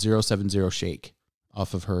 070 Shake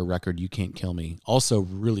off of her record You Can't Kill Me. Also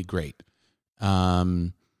really great.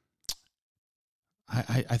 I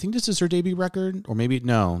think this is her debut record, or maybe,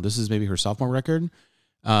 no, this is maybe her sophomore record.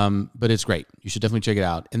 But it's great. You should definitely check it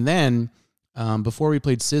out. And then before we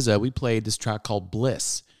played SZA, we played this track called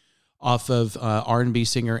Bliss off of R&B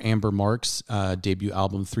singer Amber Mark's debut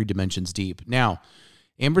album, 3 Dimensions Deep. Now,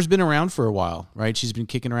 Amber's been around for a while, right? She's been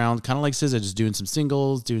kicking around kind of like SZA, just doing some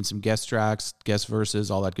singles, doing some guest tracks, guest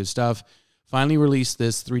verses, all that good stuff. Finally released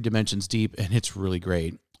this 3 Dimensions Deep, and it's really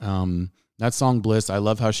great. That song Bliss, I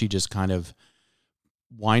love how she just kind of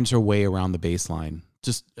winds her way around the bass line.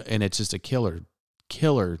 And it's just a killer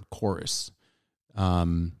chorus.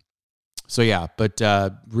 So yeah, but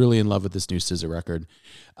really in love with this new SZA record.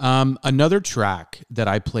 Another track that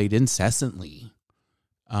I played incessantly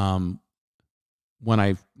when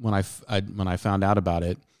I found out about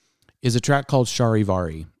it, is a track called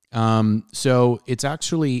Charivari. So it's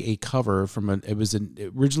actually a cover it was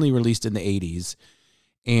originally released in the 80s,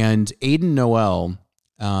 and Aidan Noel,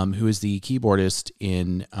 who is the keyboardist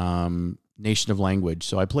in Nation of Language.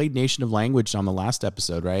 So I played Nation of Language on the last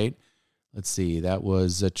episode, right? Let's see, that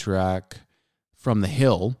was a track from The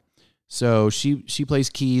Hill. So she plays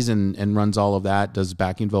keys and runs all of that, does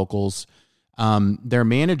backing vocals. Their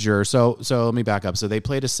manager, so let me back up. So they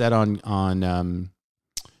played a set on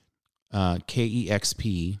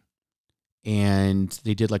KEXP, and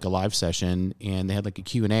they did like a live session, and they had like a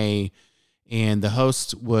Q&A, and the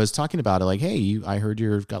host was talking about it like, hey, I heard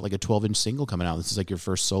you've got like a 12-inch single coming out. This is like your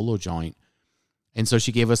first solo joint. And so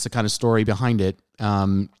she gave us the kind of story behind it.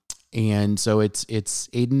 And so it's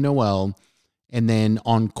Aidan Noel. And then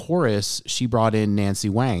on chorus, she brought in Nancy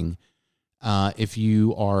Wang. If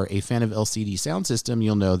you are a fan of LCD Sound System,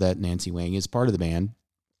 you'll know that Nancy Wang is part of the band.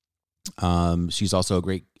 She's also a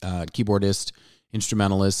great keyboardist,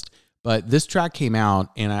 instrumentalist. But this track came out,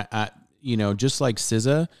 and I just like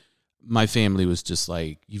SZA, my family was just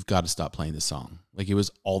like, you've got to stop playing this song. Like, it was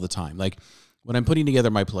all the time. Like, when I'm putting together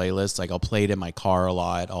my playlist, like I'll play it in my car a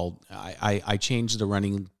lot. I change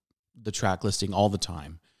the track listing all the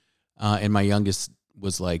time. And my youngest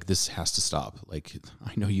was like, this has to stop. Like,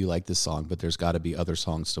 I know you like this song, but there's got to be other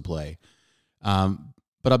songs to play.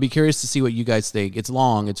 But I'll be curious to see what you guys think. It's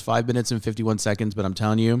long. It's 5 minutes and 51 seconds, but I'm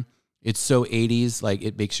telling you, it's so 80s, like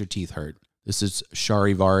it makes your teeth hurt. This is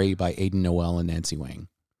Charivari by Aidan Noel and Nancy Wang.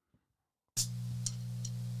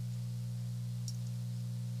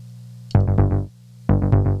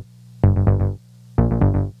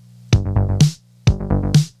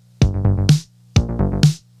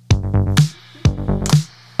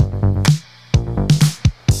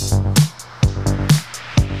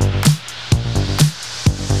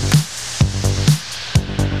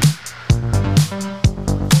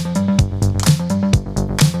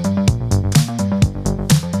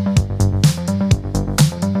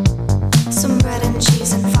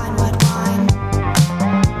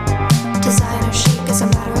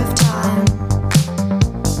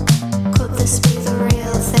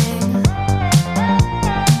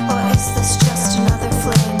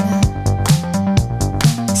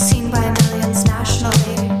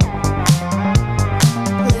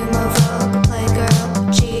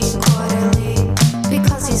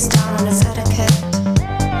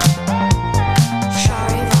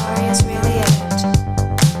 Charivari is really it.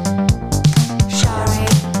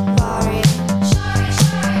 Charivari.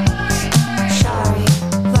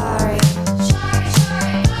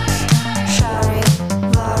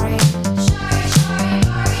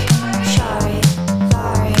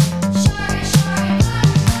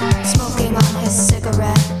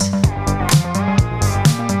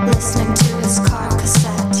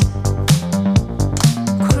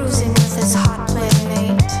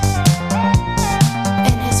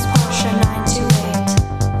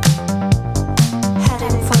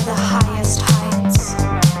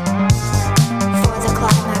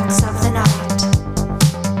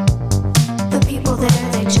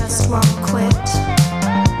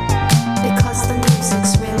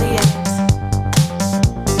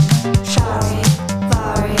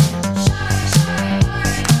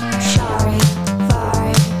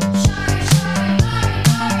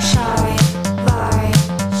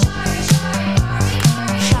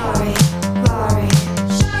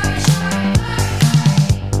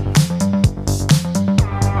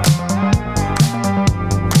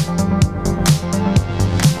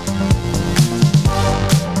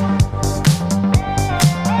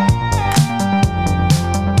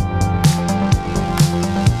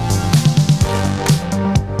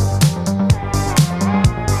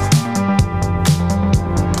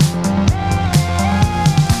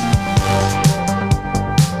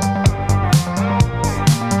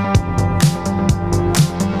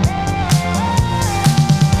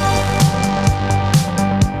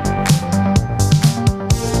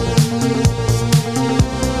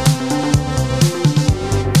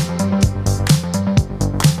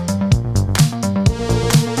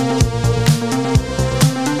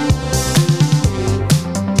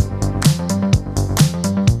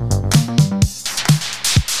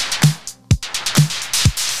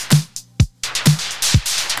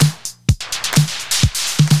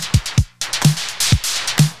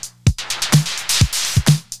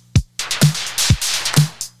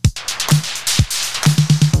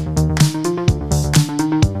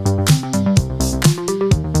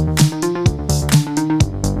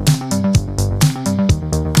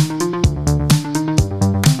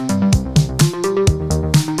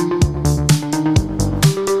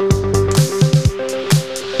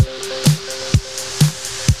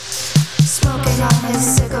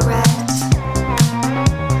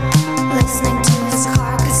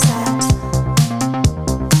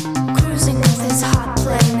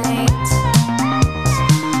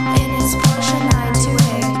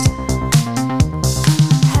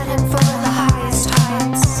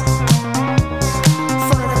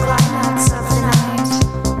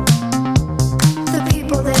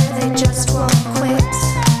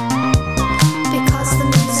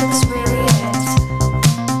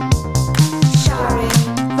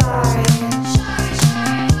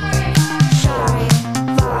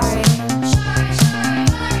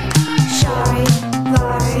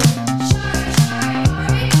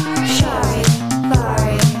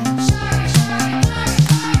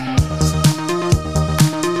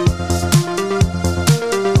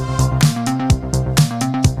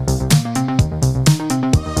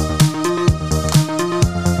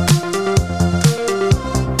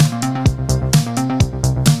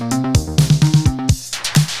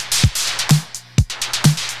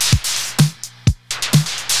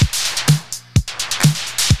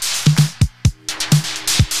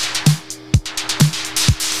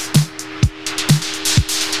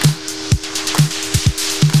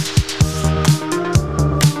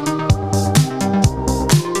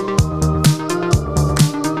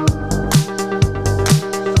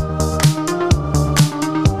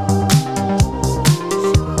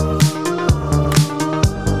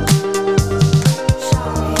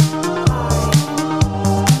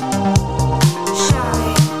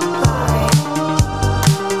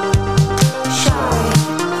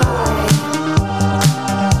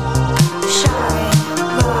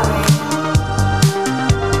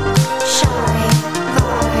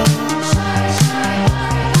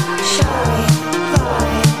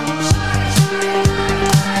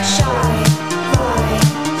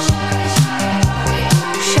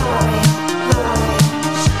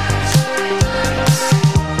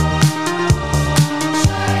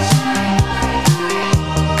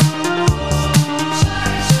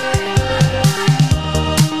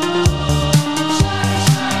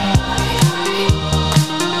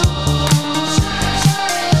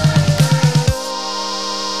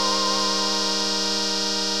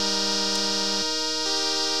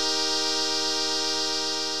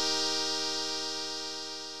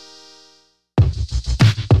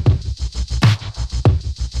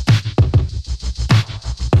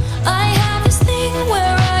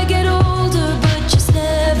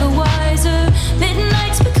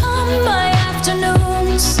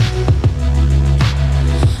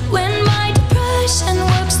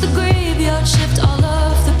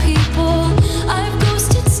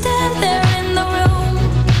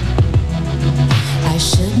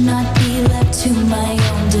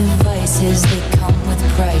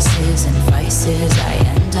 devices. I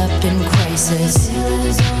end up in crisis. All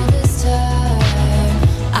this time,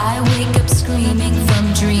 I wake up screaming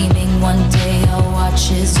from dreaming. One day I'll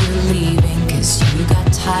watch as you're leaving, 'cause you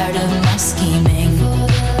got tired of my scheming. For the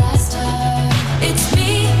last time, it's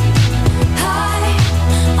me. Hi,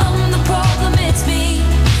 I'm the problem. It's me.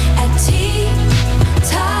 At tea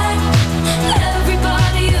time,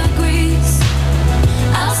 everybody agrees.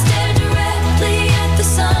 I'll stare directly at the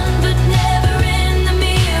sun, but never in the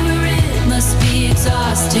mirror. It must be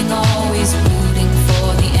exhausting, always rooting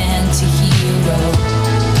for the anti-hero.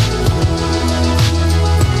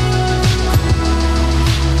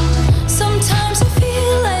 Sometimes I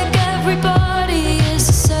feel like everybody is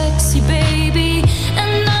a sexy baby,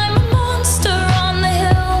 and I'm a monster on the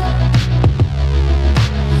hill.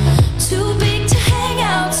 Too big to hang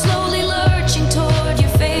out, slowly lurching toward your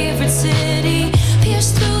favorite city.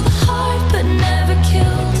 Pierced through the heart, but never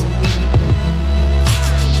killed.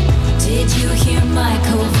 Did you hear my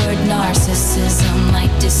covert narcissism?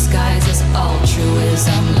 Like disguise as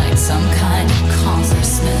altruism, like some kind of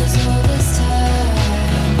congressman. All this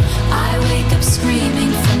time, I wake up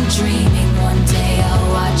screaming from dreaming. One day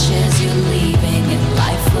I'll watch as you're leaving, and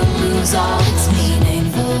life will lose all its meaning.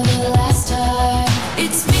 For the last time,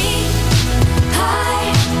 it's me. Hi,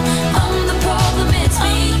 I'm the problem. It's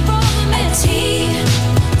me. At tea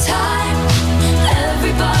time,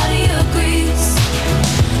 everybody agrees.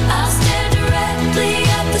 I'll stare directly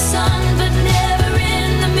at the sun, but never in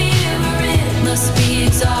the mirror. It must be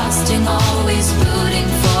exhausting, always rooting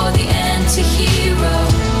for the anti-hero.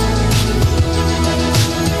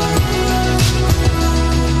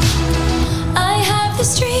 I have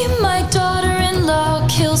this dream, my daughter-in-law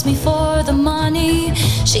kills me for the money.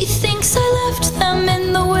 She thinks I left them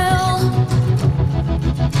in the will.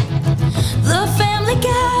 The family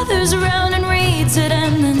gathers around and reads it,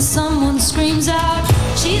 and then someone screams out,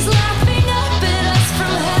 she's laughing up at us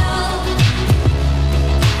from hell.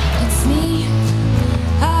 It's me.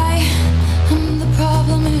 I'm the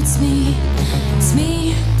problem. It's me. It's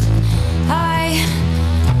me.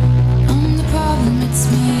 I'm the problem. It's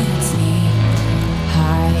me. It's me.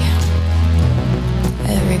 Hi.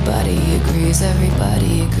 Everybody agrees.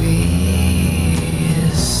 Everybody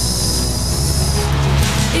agrees.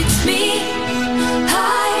 It's me.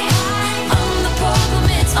 Hi. I'm the problem.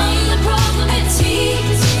 It's me. I'm the problem. It's tea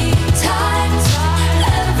time.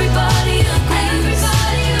 Everybody agrees.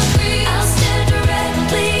 Everybody agrees. I'll stare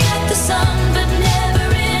directly at the sun, but never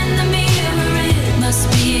in the mirror. It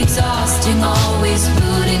must be exhausting, always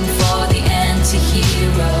rooting for the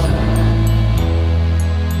anti-hero.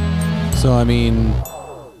 So, I mean,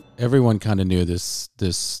 everyone kind of knew this.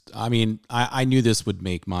 I mean, I knew this would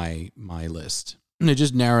make my list. It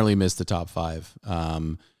just narrowly missed the top 5.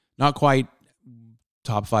 Not quite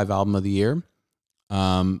top 5 album of the year.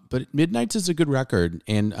 But Midnights is a good record.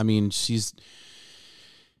 And I mean, she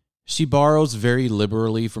borrows very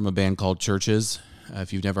liberally from a band called Churches.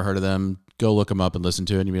 If you've never heard of them, go look them up and listen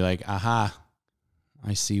to it, and you'll be like, aha,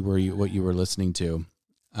 I see what you were listening to.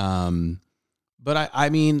 But I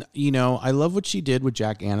mean, you know, I love what she did with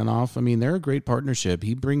Jack Antonoff. I mean, they're a great partnership.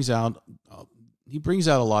 He brings out a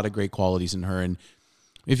lot of great qualities in her. And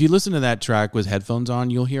if you listen to that track with headphones on,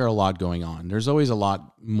 you'll hear a lot going on. There's always a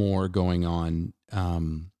lot more going on,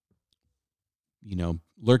 you know,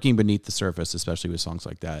 lurking beneath the surface, especially with songs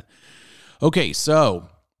like that. Okay, so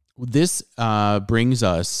this brings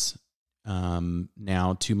us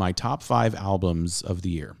now to my top 5 albums of the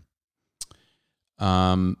year.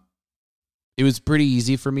 It was pretty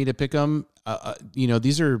easy for me to pick them. You know,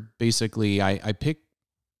 these are basically, I pick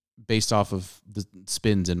based off of the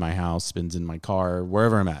spins in my house, spins in my car,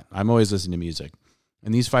 wherever I'm at. I'm always listening to music.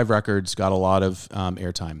 And these 5 records got a lot of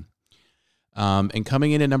airtime. And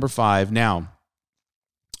coming in at number 5, now,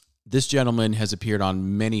 this gentleman has appeared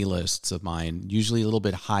on many lists of mine, usually a little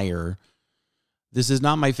bit higher. This is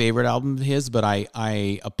not my favorite album of his, but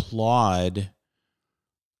I applaud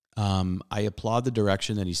the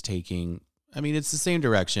direction that he's taking. I mean, it's the same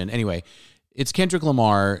direction. Anyway, it's Kendrick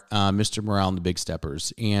Lamar, Mr. Morale and the Big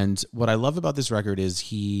Steppers. And what I love about this record is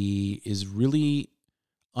he is really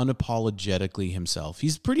unapologetically himself.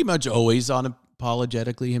 He's pretty much always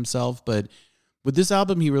unapologetically himself, but with this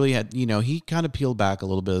album, he really had, you know, he kind of peeled back a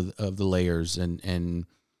little bit of the layers and,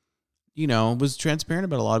 you know, was transparent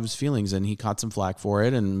about a lot of his feelings, and he caught some flack for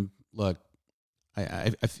it. And look,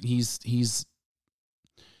 he has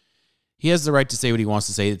the right to say what he wants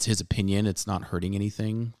to say. It's his opinion. It's not hurting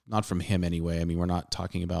anything, not from him anyway. I mean, we're not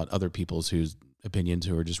talking about other people's whose opinions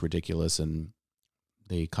who are just ridiculous and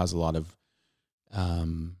they cause a lot of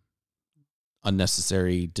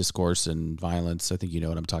unnecessary discourse and violence. I think you know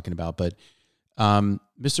what I'm talking about. But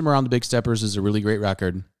Mr. Morale and the Big Steppers is a really great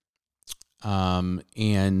record. And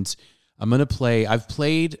I'm going to play, I've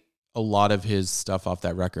played a lot of his stuff off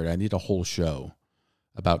that record. I need a whole show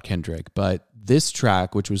about Kendrick, but this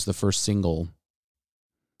track, which was the first single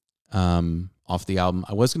off the album,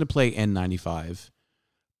 I was going to play N95,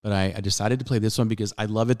 but I decided to play this one because I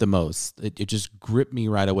love it the most. It just gripped me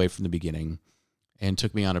right away from the beginning and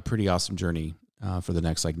took me on a pretty awesome journey for the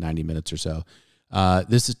next like 90 minutes or so.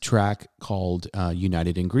 This is a track called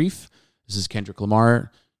United in Grief. This is Kendrick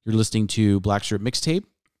Lamar. You're listening to Black Shirt Mixtape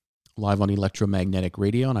live on Electromagnetic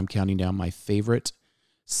Radio, and I'm counting down my favorite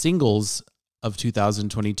singles of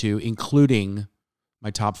 2022, including my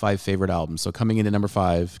top 5 favorite albums. So coming in at number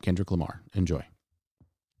 5, Kendrick Lamar. Enjoy.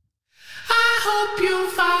 I hope you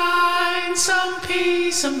find some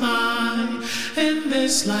peace of mind in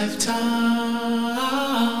this lifetime.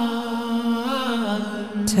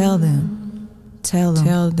 Tell them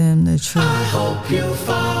the truth. I hope you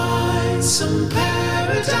find some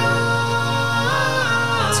paradise.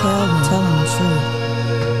 Tell them the truth.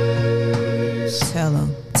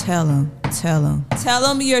 Tell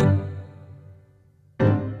them you're.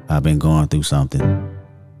 I've been going through something.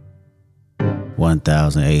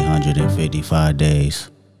 1,855 days.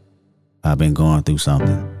 I've been going through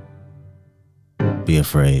something. Be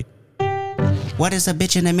afraid. What is a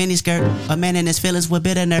bitch in a miniskirt? A man in his feelings with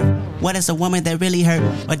bitter nerve. What is a woman that really hurt?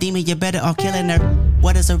 A demon, you better off killing her.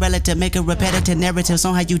 What is a relative? Make a repetitive narratives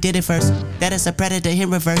on how you did it first. That is a predator in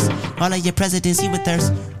reverse. All of your presidents he with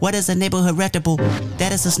thirst. What is a neighborhood reputable?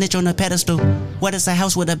 That is a snitch on a pedestal. What is a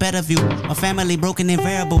house with a better view? A family broken in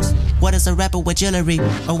variables. What is a rapper with jewelry?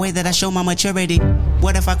 A way that I show my maturity.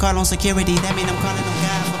 What if I call on security? That mean I'm calling on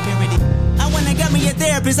God for purity. I went and got me a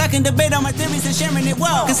therapist. I can debate on my theories and sharing it.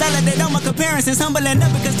 Whoa. Consolidate all my comparisons. Humbling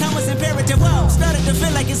up because time was imperative. Whoa. Started to feel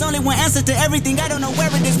like it's only one answer to everything. I don't know where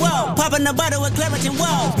it is. Whoa. Popping a bottle with Claritin.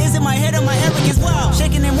 Whoa. Is it my head or my arrogance? Whoa.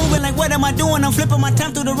 Shaking and moving like what am I doing? I'm flipping my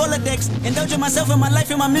time through the Rolodex. Indulging myself in my life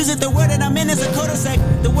and my music. The word that I'm in is a cul-de-sac.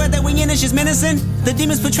 The word that we in is just menacing. The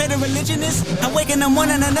demons portray the religionist. I wake in the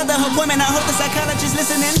morning, another appointment. I hope the psychologist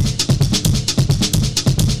listening.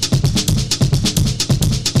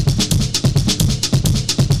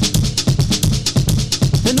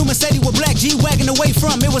 The new Mercedes with black G-Wagon away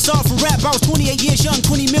from. It was all for rap. I was 28 years young,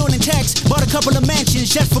 20 million in tax. Bought a couple of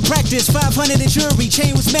mansions, just for practice. 500 in jewelry,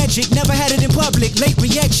 chain was magic. Never had it in public. Late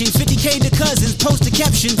reaction, 50K to cousins. Post a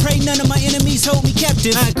caption. Pray none of my enemies hold me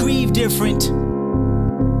captive. I grieve different.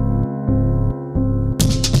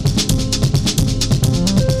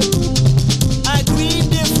 I grieve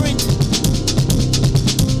different.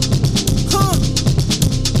 Huh.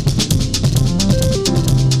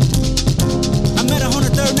 I met her on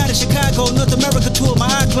the third night in Chicago, North America tour, my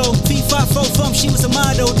eye closed. Fee-fi-fo-fum, she was a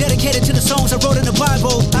model, dedicated to the songs I wrote in the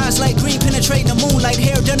Bible. Eyes like green, penetrating the moonlight,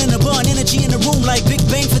 hair done in a bun, energy in the room like Big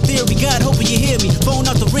Bang for theory. God, hoping you hear me. Phone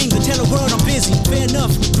out the ring, but tell the world I'm busy. Fair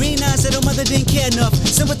enough. Green eyes said her mother didn't care enough.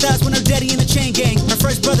 Sympathized when her daddy in the chain gang. Her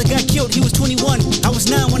first brother got killed, he was 21. I was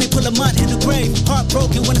 9 when they put Lamont in the grave.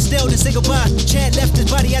 Heartbroken when I still didn't say goodbye. Chad left his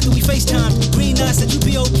body after we FaceTimed. Green eyes said you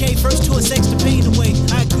be okay. First tour sex to pain away.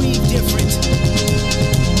 I grieve different.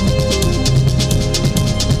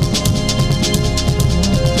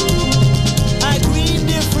 I grieve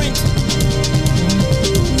different.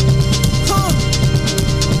 Huh.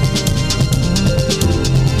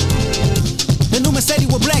 The new Mercedes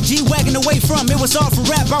with black G-Wagon away from. It was all for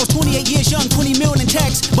rap. I was 28 years young, 20 million in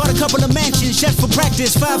tax. Bought a couple of mansions, just for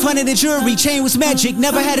practice. 500 in jewelry, chain was magic.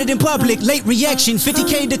 Never had it in public. Late reaction,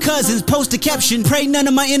 50K to cousins. Post a caption. Pray none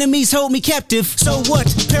of my enemies hold me captive. So what?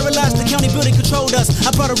 Paralyzed, the county building controlled us.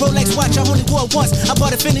 I bought a Rolex watch, I only wore once. I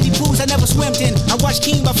bought infinity pools I never swam in. I watched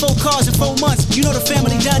King by 4 cars in 4 months. You know the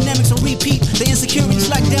family dynamics on repeat. The insecurities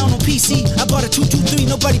locked down on PC. I bought a 223,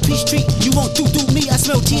 nobody peace treat. You won't do me, I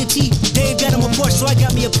smell TNT. Dave got him a Porsche, so I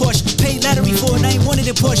got me a Porsche. Paid lottery for it, I ain't wanted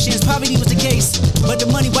in portions. Poverty was the case, but the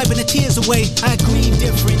money wiping the tears away. I grieve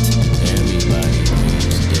different. Everybody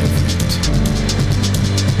grieves different.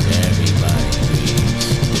 Everybody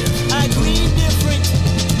grieves different. I grieve different.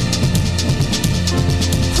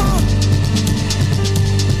 Huh.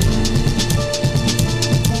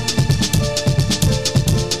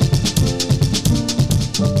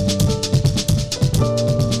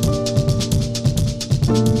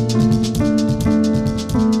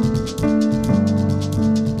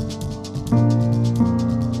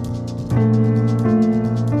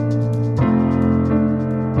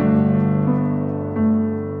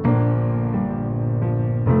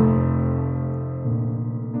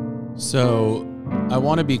 So I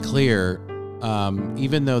want to be clear,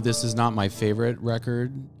 even though this is not my favorite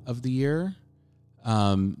record of the year,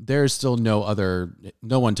 There's still no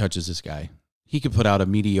one touches this guy. He could put out a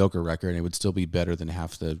mediocre record and it would still be better than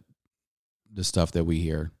half the stuff that we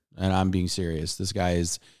hear. And I'm being serious. This guy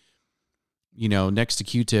is, next to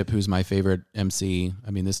Q-Tip, who's my favorite MC.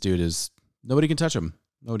 I mean, this dude is, nobody can touch him.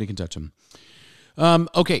 Nobody can touch him.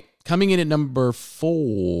 Okay. Coming in at number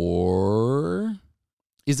 4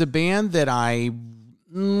 is a band that I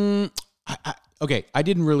didn't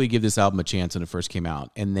really give this album a chance when it first came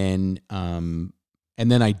out. And then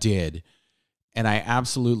I did. And I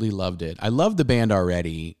absolutely loved it. I loved the band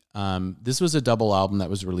already. This was a double album that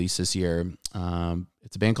was released this year.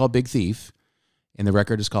 It's a band called Big Thief, and the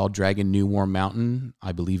record is called Dragon New Warm Mountain,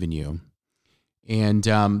 I Believe in You. And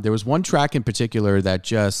there was one track in particular that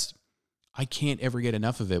just, I can't ever get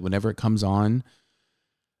enough of it. Whenever it comes on,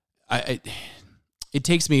 it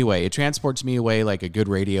takes me away. It transports me away like a good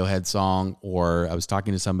Radiohead song. Or I was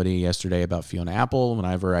talking to somebody yesterday about Fiona Apple.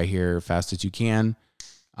 Whenever I hear Fast As You Can,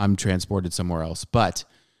 I'm transported somewhere else. But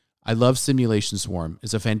I love Simulation Swarm.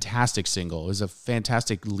 It's a fantastic single. It's a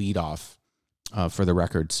fantastic lead off for the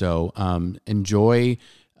record. So enjoy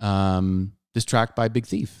this track by Big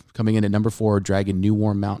Thief. Coming in at number 4, Dragon New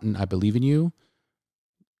Warm Mountain, I Believe in You.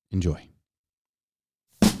 Enjoy.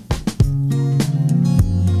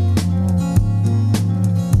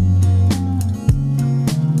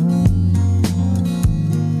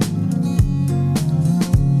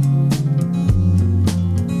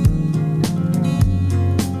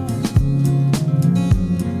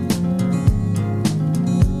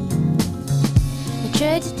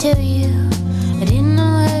 Tried to tell you I didn't know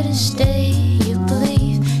how to stay. You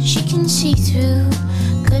believe she can see through,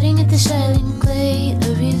 cutting at the silent clay.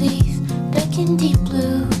 A relief back in deep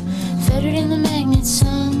blue, fettered in the magnet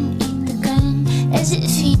sun. Eat the gun as it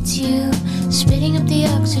feeds you, spitting up the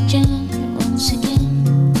oxygen once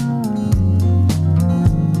again.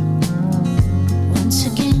 Once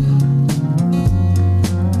again.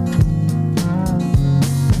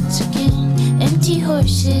 Once again. Empty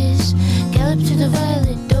horses gallop through the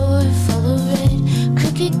violet door, follow red,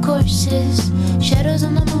 crooked courses, shadows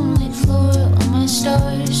on the moonlit floor. All my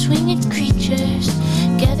stars, winged creatures,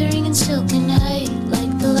 gathering in silken height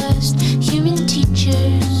like the last human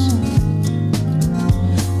teachers.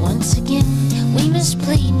 Once again, we must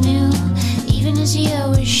bleed new, even as the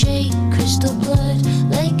hours shake. Crystal blood,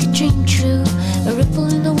 like a dream true, a ripple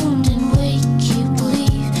in the wound and wake. You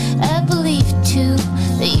believe, I believe too,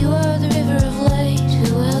 that you are the river of light,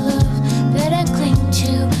 who I love, that I cling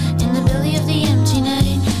to in the belly of the empty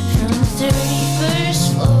night. From the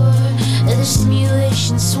 31st floor of the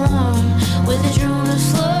simulation swarm, where the drone of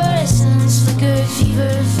fluorescence flicker,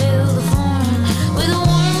 fever fill the form. With a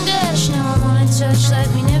warm gush, now I wanna touch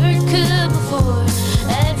like we never could before.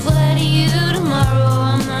 I'd fly to you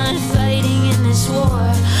tomorrow, I'm not fighting in this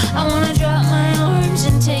war. I wanna drop my arms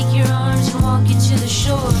and take your arms and walk you to the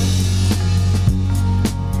shore.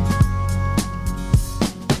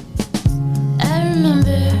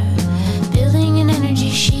 Remember building an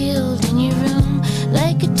energy shield in your room,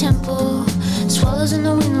 like a temple, swallows in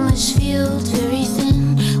the windless field, very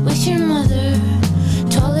thin with your mother,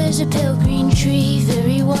 tall as a pale green tree,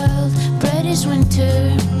 very wild, bright as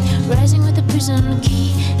winter, rising with a prism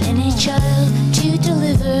key, and a child to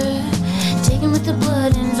deliver, taken with the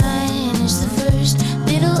blood and vine is the first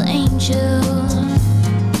little angel.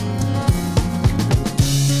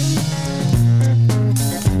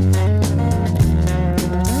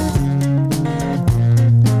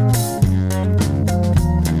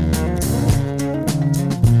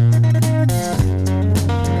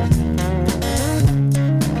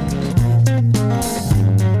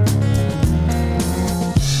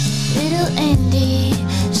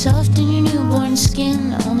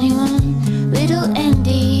 Skin, only one little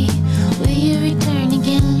Andy. Will you return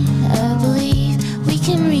again? I believe we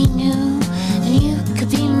can renew, and you could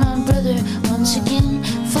be my brother once again.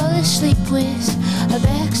 Fall asleep with our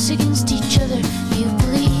backs against each other. You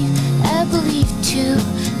believe, I believe too,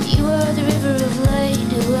 that you are the river of light,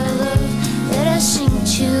 who I love, that I sing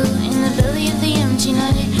to in the belly of the empty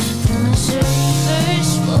night. From the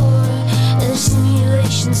 31st floor of the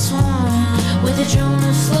simulation swarm, with a drone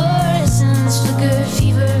of fluorescence, flicker,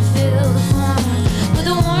 fever, fill the form. With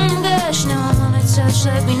a warm gush, now I wanna touch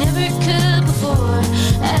like we never could before.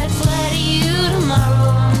 I'd fly to you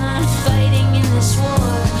tomorrow, I'm not fighting in this war.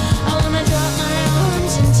 I wanna drop my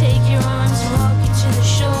arms and take your arms and walk you to the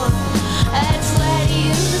shore. I'd fly to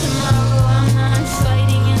you tomorrow, I'm not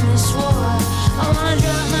fighting in this war. I wanna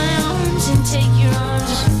drop my arms and take your arms.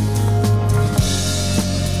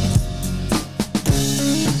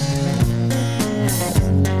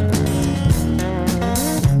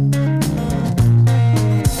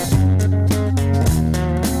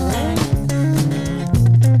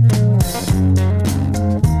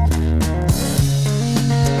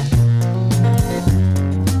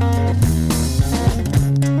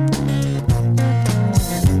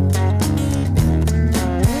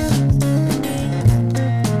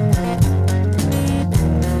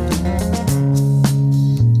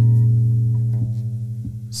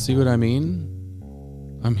 See what I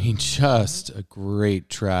mean? I mean, just a great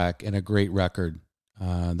track and a great record.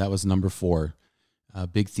 That was number 4.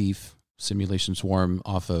 Big Thief, Simulation Swarm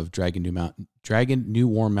off of Dragon New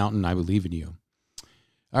Warm Mountain, I Believe in You.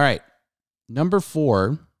 All right. Number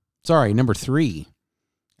 3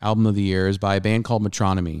 album of the year is by a band called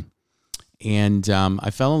Metronomy. And I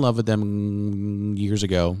fell in love with them years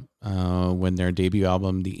ago when their debut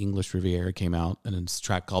album, The English Riviera, came out, and it's a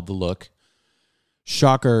track called The Look.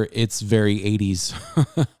 Shocker, it's very 80s.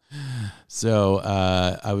 So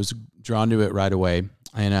I was drawn to it right away.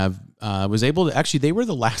 And I was able to, actually, they were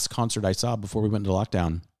the last concert I saw before we went into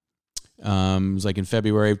lockdown. It was like in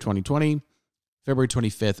February of 2020, February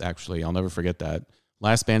 25th, actually. I'll never forget that.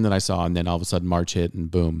 Last band that I saw, and then all of a sudden March hit, and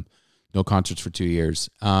boom, no concerts for 2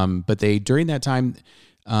 years. But they, during that time,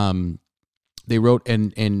 they wrote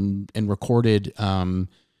and recorded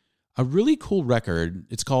a really cool record.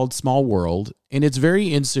 It's called Small World, and it's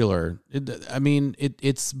very insular.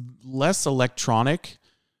 It's less electronic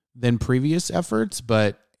than previous efforts,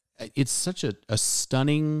 but it's such a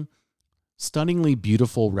stunningly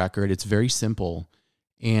beautiful record. It's very simple,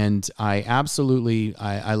 and I absolutely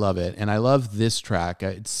love it. And I love this track.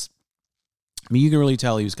 You can really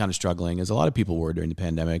tell he was kind of struggling, as a lot of people were during the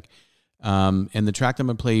pandemic. And the track that I'm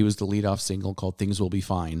going to play was the lead-off single called Things Will Be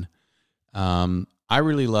Fine. I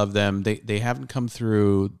really love them. They haven't come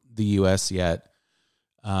through the U.S. yet.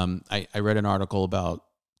 I read an article about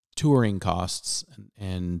touring costs,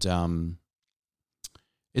 and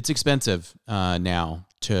it's expensive now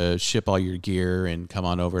to ship all your gear and come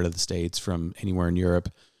on over to the States from anywhere in Europe,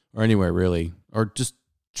 or anywhere really, or just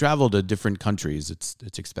travel to different countries. It's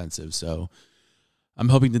expensive. So I'm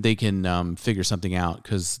hoping that they can figure something out,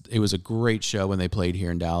 because it was a great show when they played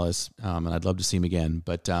here in Dallas, and I'd love to see them again.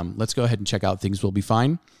 But let's go ahead and check out Things Will Be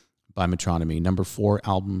Fine by Metronomy, number 3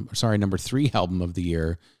 album of the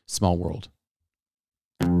year, Small World.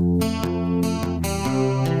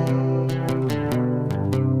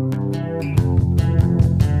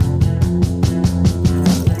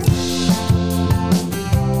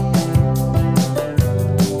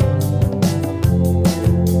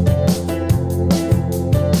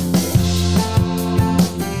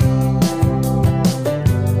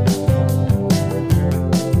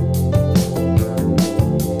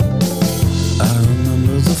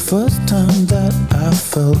 First time that I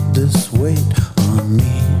felt this weight on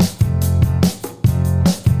me.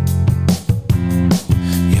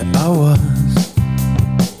 Yeah, I was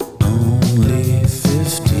only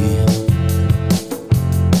 15.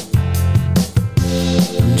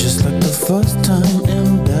 And just like the first time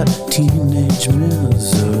in that teenage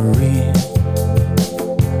misery.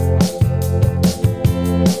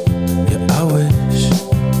 Yeah, I wish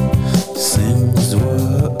things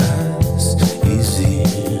were as easy.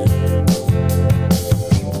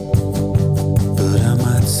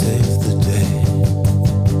 Save the day.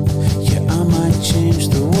 Yeah, I might change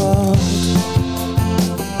the world.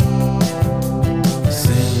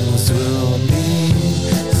 Things will be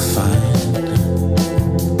fine.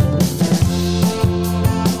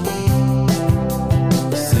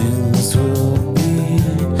 Things will be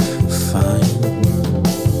fine.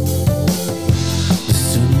 The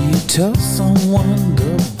sooner you tell someone,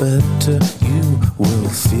 the better you will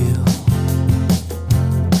feel.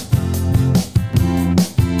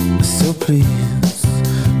 So please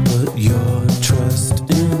put your trust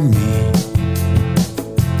in me.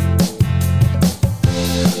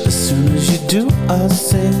 As soon as you do, I'll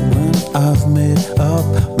say when I've made up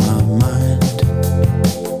my mind.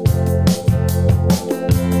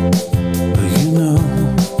 But you know,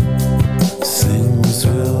 things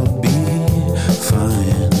will be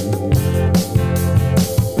fine.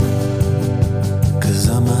 'Cause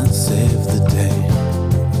I might save the day.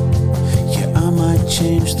 I might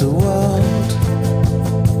change the world.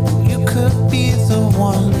 You could be the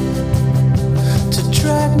one to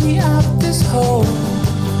drag me out this hole.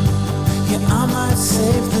 Yeah, I might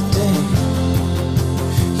save the day.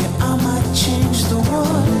 Yeah, I might change the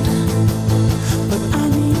world. But I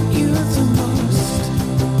need you the most.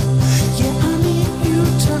 Yeah, I need you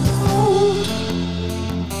to hold.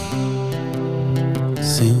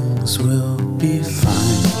 Things will be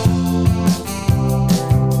fine.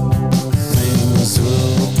 Things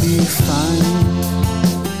will be fine.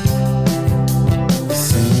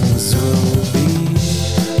 Things will be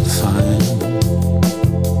fine.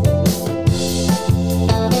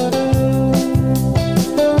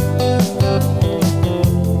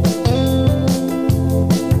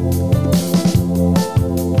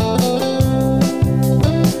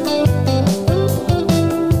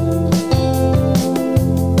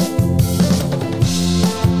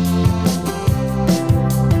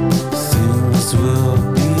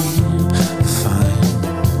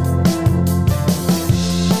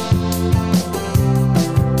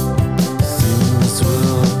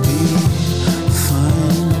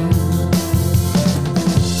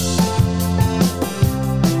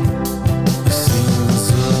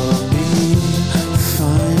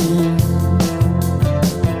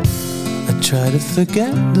 try to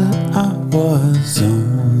forget that I was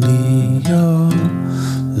only your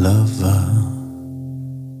lover.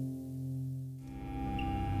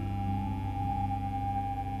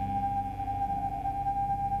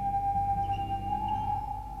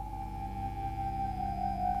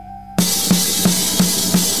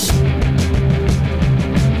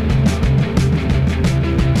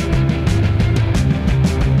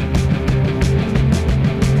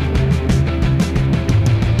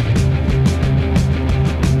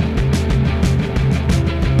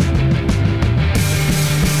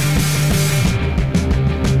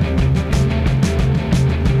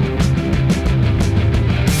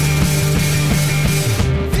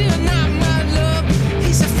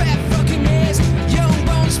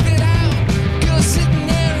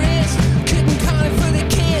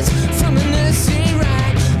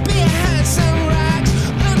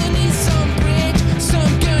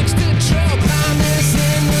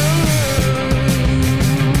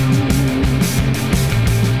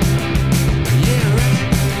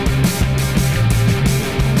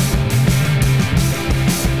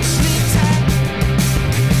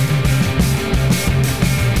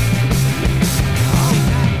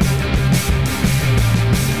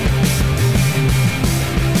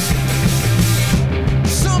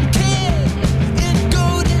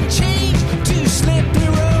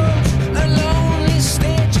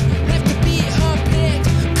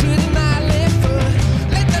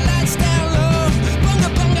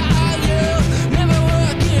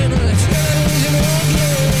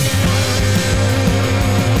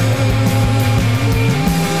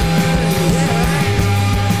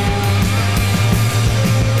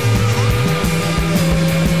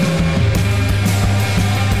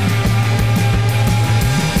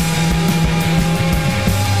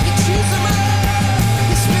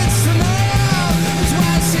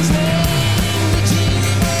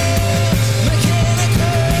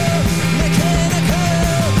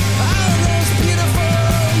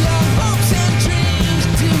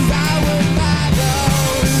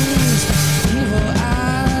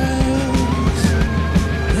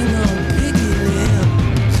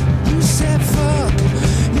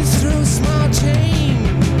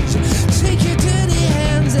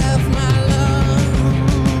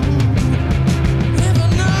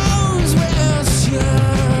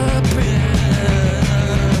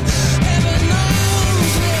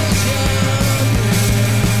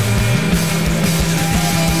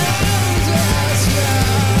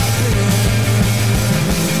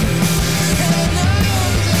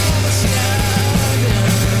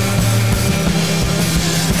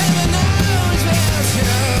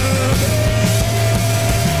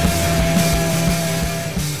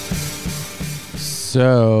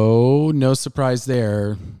 So, no surprise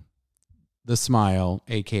there. The Smile,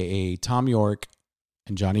 a.k.a. Tom York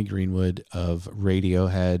and Johnny Greenwood of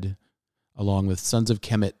Radiohead, along with Sons of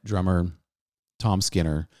Kemet drummer Tom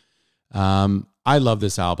Skinner. I love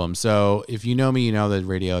this album. So, if you know me, you know that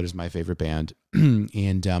Radiohead is my favorite band.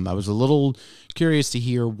 And I was a little curious to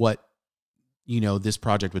hear what, this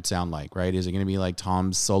project would sound like, right? Is it going to be like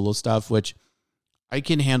Tom's solo stuff, which I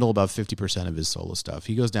can handle about 50% of his solo stuff.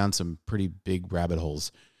 He goes down some pretty big rabbit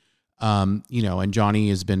holes. And Johnny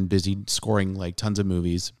has been busy scoring like tons of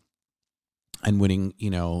movies and winning,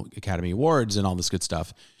 Academy Awards and all this good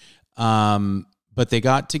stuff. But they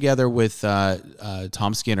got together with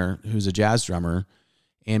Tom Skinner, who's a jazz drummer,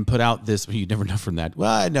 and put out this. You never know from that.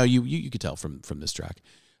 Well, no, you could tell from this track.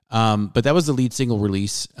 But that was the lead single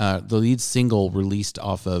release. The lead single released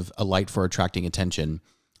off of A Light for Attracting Attention,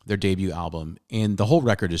 their debut album. And the whole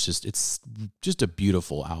record is it's just a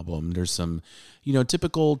beautiful album. There's some,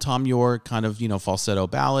 typical Tom York kind of, falsetto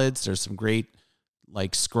ballads. There's some great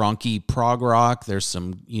like skronky prog rock. There's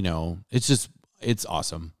some, it's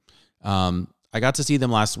awesome. I got to see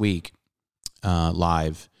them last week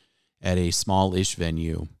live at a small-ish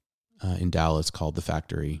venue in Dallas called The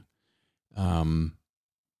Factory.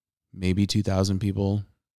 Maybe 2,000 people,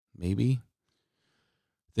 maybe.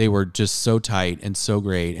 They were just so tight and so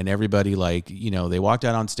great. And everybody they walked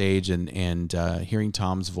out on stage and hearing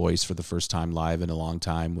Tom's voice for the first time live in a long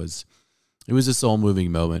time was a soul moving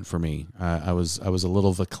moment for me. I was a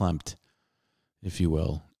little verklempt, if you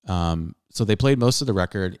will. So they played most of the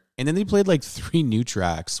record and then they played like 3 new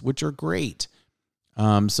tracks, which are great.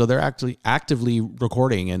 So they're actually actively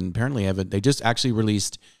recording and apparently they just actually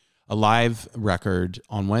released a live record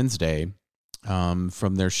on Wednesday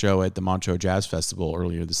from their show at the Montreux Jazz Festival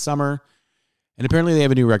earlier this summer. And apparently they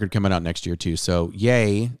have a new record coming out next year too. So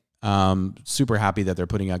yay. Super happy that they're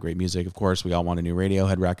putting out great music. Of course, we all want a new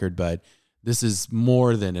Radiohead record, but this is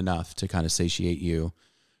more than enough to kind of satiate you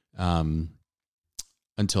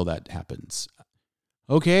until that happens.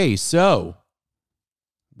 Okay, so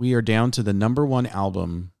we are down to the number one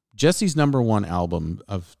album, Jesse's number one album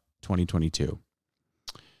of 2022.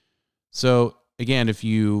 So again, if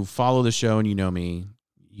you follow the show and you know me,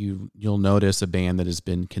 you'll notice a band that has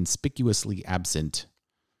been conspicuously absent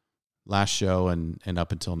last show and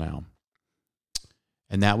up until now.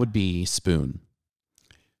 And that would be Spoon.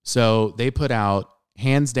 So they put out,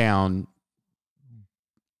 hands down,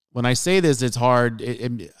 when I say this, it's hard.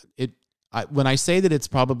 When I say that it's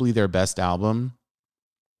probably their best album,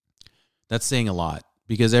 that's saying a lot,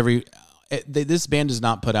 because this band does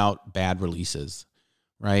not put out bad releases,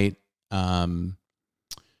 right? Ga.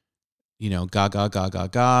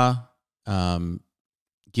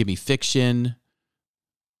 Give Me Fiction,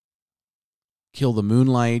 Kill the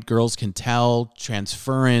Moonlight, Girls Can Tell,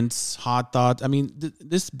 Transference, Hot Thoughts. I mean,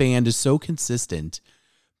 this band is so consistent,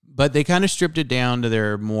 but they kind of stripped it down to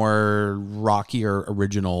their more rockier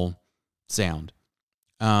original sound.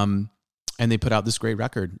 And they put out this great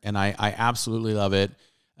record, and I absolutely love it.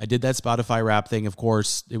 I did that Spotify rap thing. Of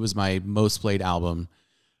course, it was my most played album.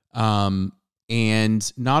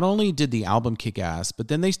 And not only did the album kick ass, but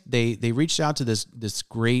then they reached out to this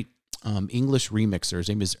great English remixer. His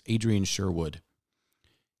name is Adrian Sherwood.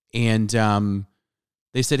 And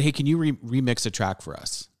they said, hey, can you remix a track for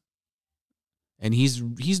us? And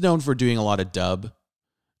he's known for doing a lot of dub,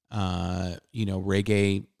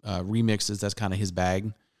 reggae remixes. That's kind of his bag.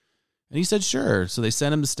 And he said, sure. So they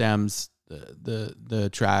sent him the stems, the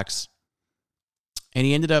tracks, and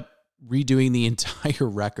he ended up redoing the entire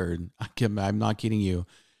record. I'm not kidding you.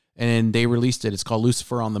 And they released it. It's called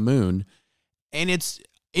Lucifer on the Moon. And it's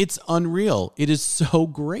unreal. It is so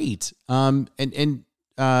great.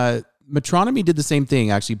 Metronomy did the same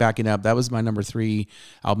thing, actually, backing up. That was my number 3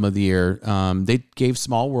 album of the year. They gave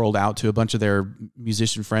Small World out to a bunch of their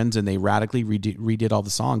musician friends, and they radically redid all the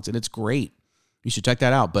songs, and it's great. You should check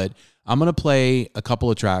that out. But I'm going to play a couple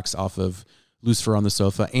of tracks off of Lucifer on the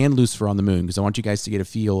Sofa and Lucifer on the Moon, because I want you guys to get a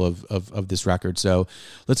feel of this record. So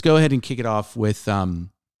let's go ahead and kick it off with the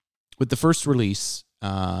first release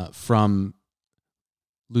from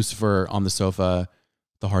Lucifer on the Sofa,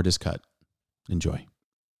 The Hardest Cut. Enjoy.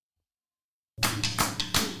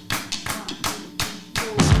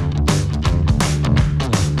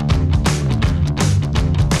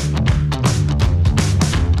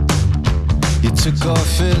 You took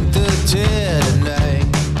off in the dead of night,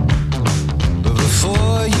 but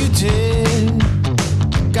before you did,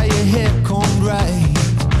 got your hair combed right.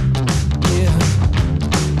 Yeah,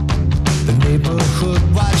 the neighborhood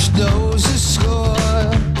watch noses score,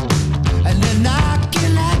 and they're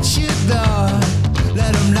knocking at your door.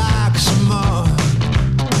 Let them knock some more.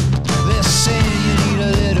 They're saying you need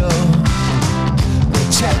a little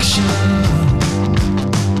protection,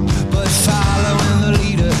 but following the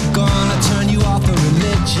leader gonna turn you off the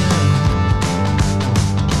religion.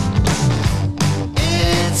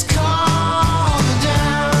 It's calming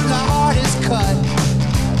down, the hardest cut.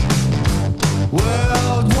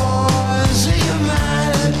 World wars in your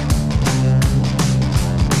mind.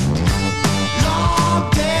 Long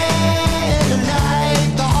day and night,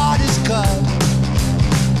 the hardest cut.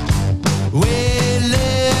 We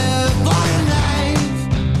live on a knife.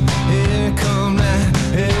 Here it come now,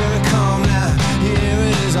 here it come now. Here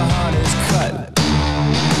it is, the hardest cut.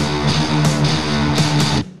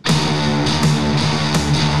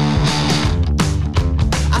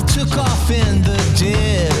 I took off in the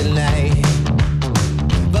dead of night,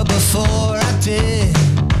 but before I did,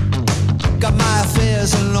 got my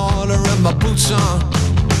affairs in order and my boots on.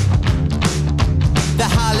 The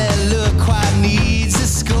hallelujah quite needs a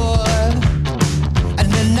score,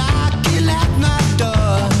 and they're knocking at my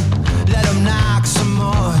door. Let them knock some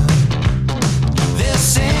more. They'll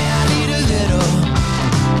say I need a little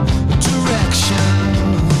direction,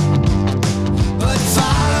 but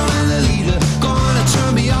following the leader gonna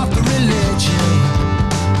turn me off the religion.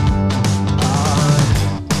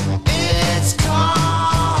 It's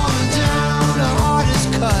calming down, the hardest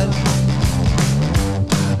cut.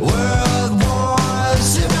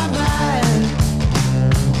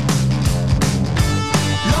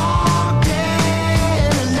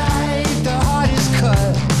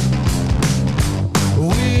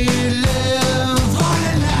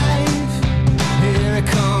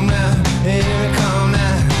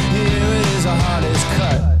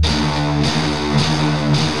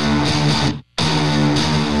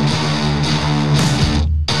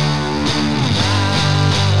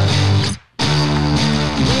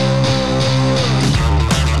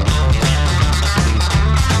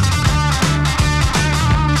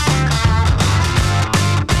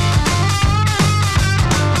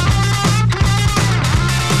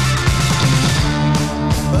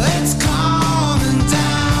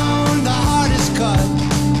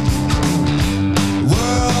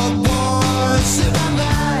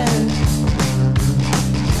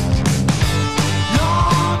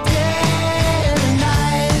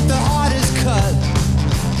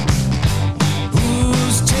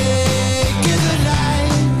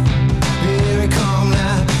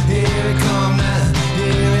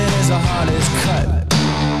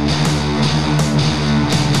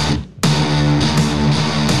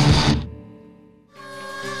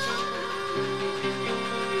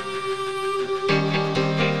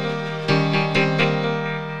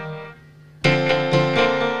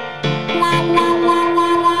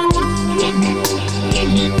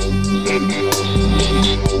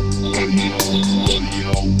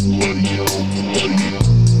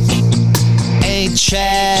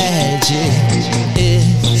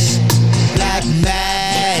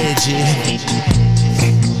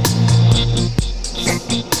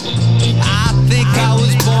 I think I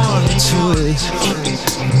was born to it.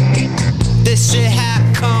 They say, how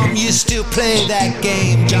come you still play that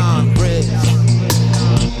game, John Britt?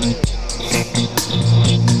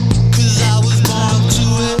 'Cause I was born to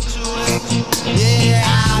it. Yeah,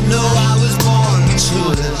 I know I was born to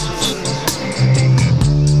it.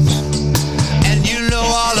 And you know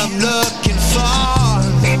all I'm looking for.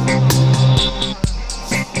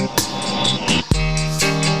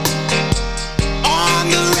 On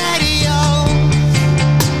the radio,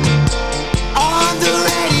 on the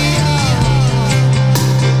radio,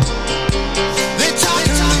 they're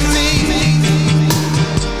talking to me.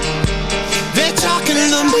 They're talking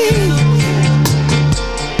to me.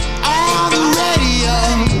 On the radio.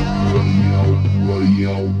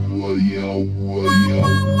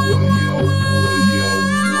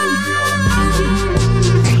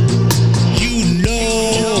 You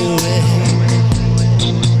know it.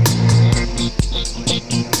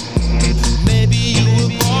 Maybe you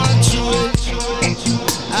were born to it.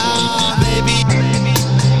 Ah, maybe.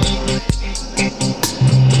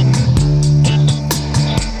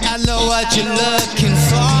 I know what you're looking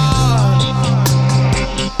for.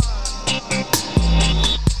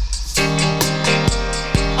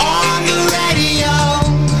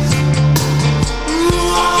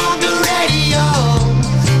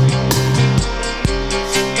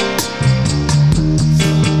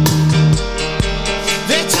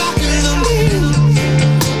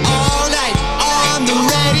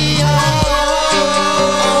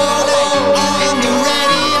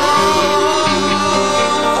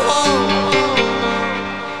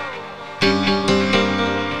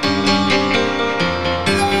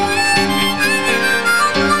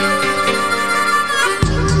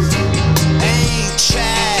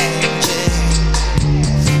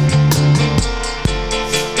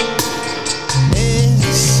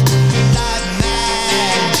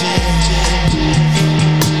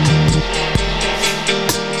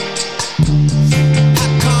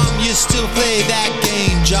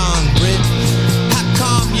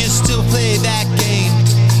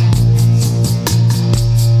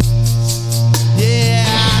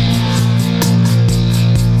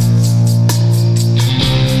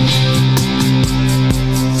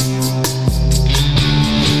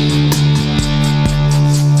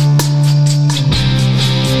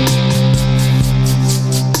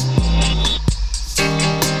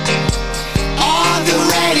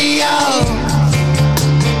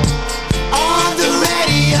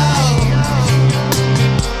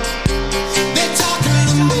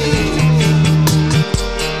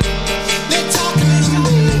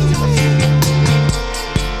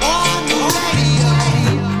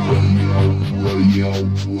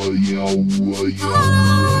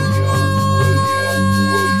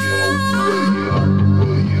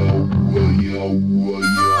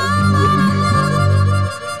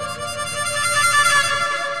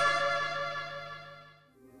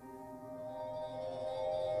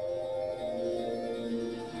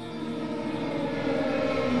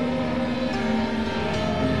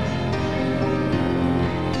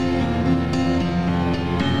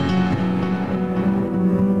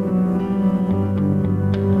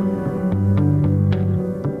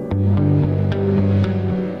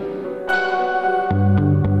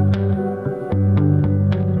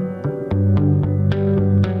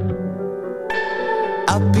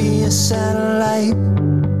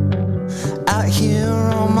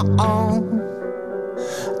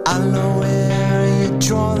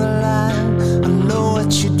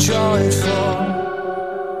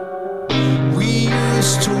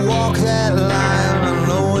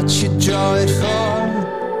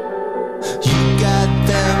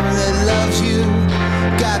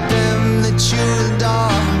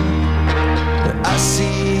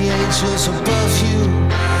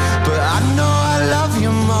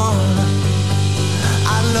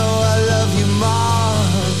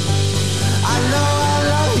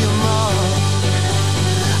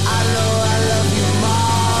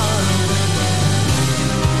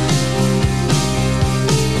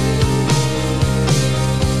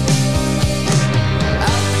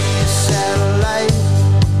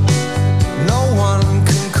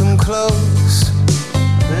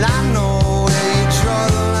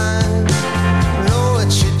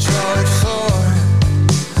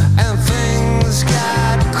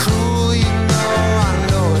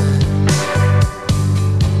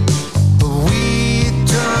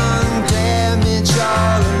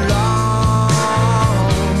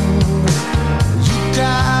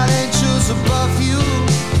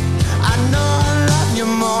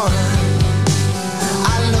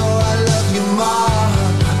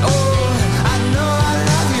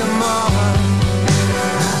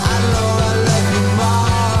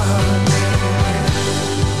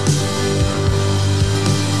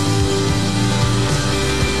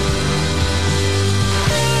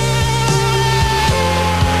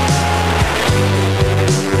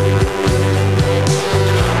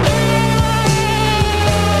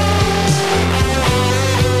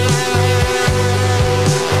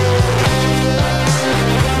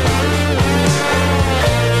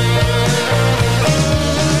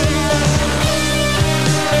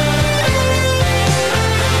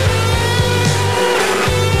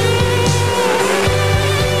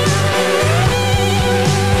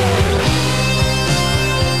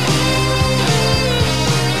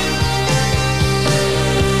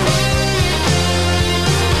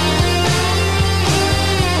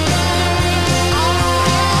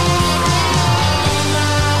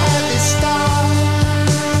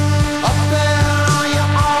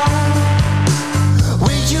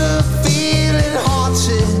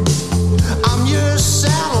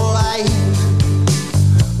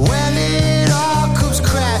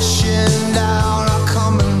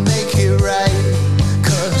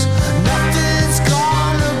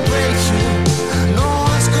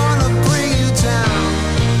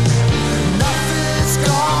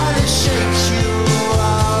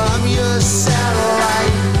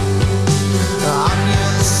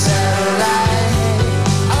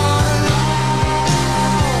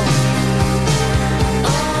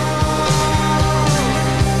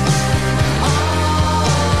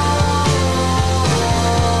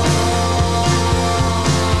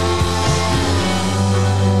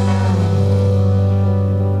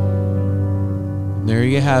 there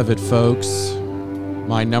you have it, folks.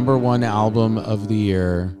 My number one album of the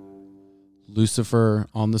year, Lucifer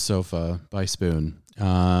on the Sofa by Spoon.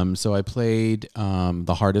 So I played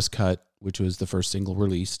The Hardest Cut, which was the first single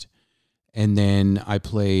released. And then I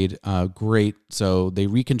played Great. So they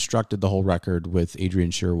reconstructed the whole record with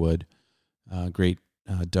Adrian Sherwood, great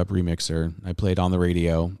dub remixer. I played On the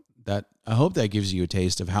Radio. That I hope that gives you a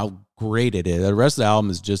taste of how great it is. The rest of the album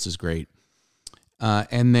is just as great.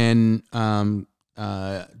 And then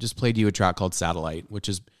just played you a track called Satellite, which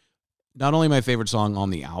is not only my favorite song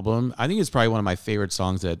on the album, I think it's probably one of my favorite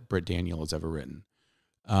songs that Britt Daniel has ever written.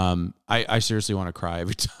 I seriously want to cry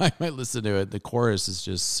every time I listen to it. The chorus is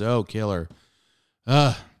just so killer.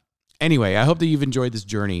 Anyway, I hope that you've enjoyed this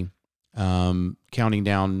journey, counting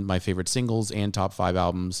down my favorite singles and top 5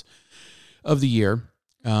 albums of the year.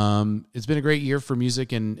 It's been a great year for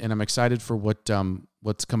music, and I'm excited for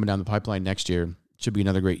what's coming down the pipeline next year. It should be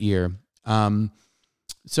another great year.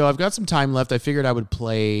 So I've got some time left. I figured I would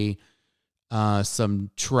play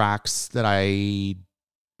some tracks that I'm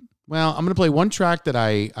going to play one track that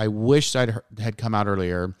I wished had come out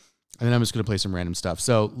earlier, and then I'm just going to play some random stuff.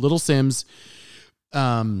 So Little Sims,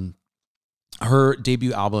 her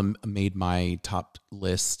debut album made my top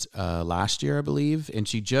list last year, I believe, and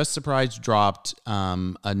she just surprise dropped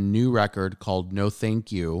a new record called No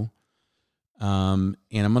Thank You, and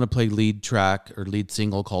I'm going to play lead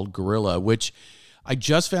single called Gorilla, which I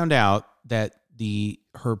just found out that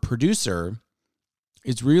her producer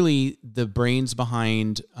is really the brains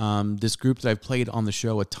behind this group that I've played on the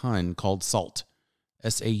show a ton called SAULT,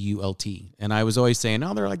 SAULT. And I was always saying,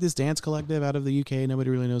 oh, they're like this dance collective out of the UK.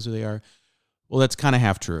 Nobody really knows who they are. Well, that's kind of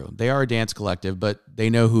half true. They are a dance collective, but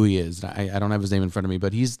they know who he is. I don't have his name in front of me,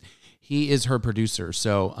 but he is her producer.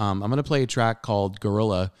 So I'm going to play a track called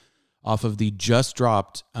Gorilla off of the just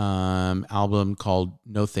dropped album called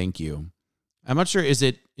No Thank You. I'm not sure, is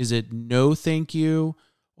it No Thank You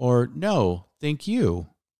or No Thank You?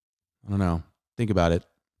 I don't know. Think about it.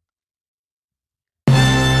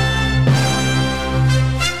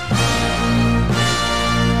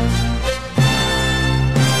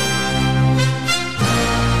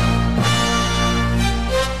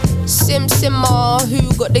 Simmer,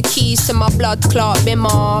 who got the keys to my blood clot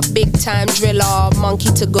bimmer? Big time driller, monkey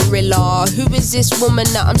to gorilla. Who is this woman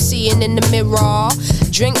that I'm seeing in the mirror?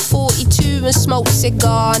 Drink 42 and smoke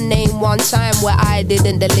cigar. Name one time where I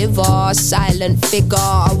didn't deliver. Silent figure,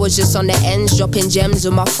 I was just on the ends dropping gems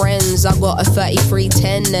with my friends. I got a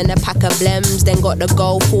 3310 and a pack of blems. Then got the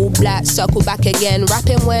gold full black, circle back again.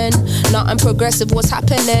 Rapping when nothing progressive was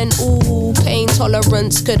happening. Ooh, pain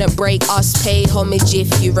tolerance couldn't break us. Pay homage if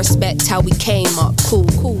you respect how we came up. Cool.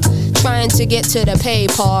 Trying to get to the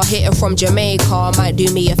paper, hitting from Jamaica might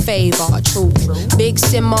do me a favor. True. Big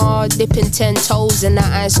simmer, dipping 10 toes in the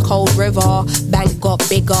ice cold river. Bank got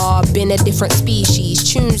bigger, been a different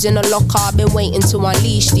species. Tunes in the locker, been waiting to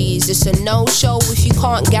unleash these. It's a no-show if you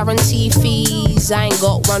can't guarantee fees. I ain't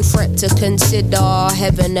got one threat to consider.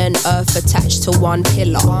 Heaven and earth attached to one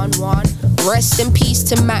pillar. One. Rest in peace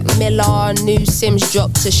to Mac Miller. New Sims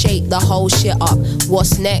dropped to shake the whole shit up.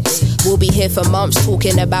 What's next? We'll be here for months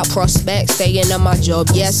talking about prospects. Staying on my job,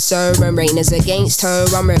 yes sir. And rain is against her.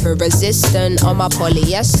 I'm river resistant on my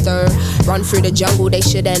polyester. Run through the jungle, they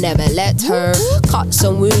should've never let her. Cuts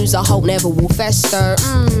and wounds I hope never will fester.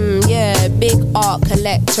 Yeah, big art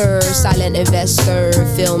collector, silent investor,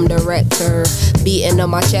 film director. Beating on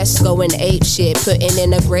my chest, going ape shit. Putting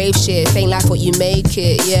in a grave shit. Ain't like what you make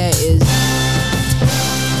it, yeah it is.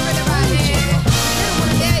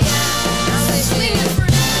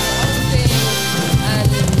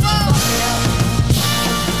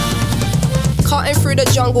 Cutting through the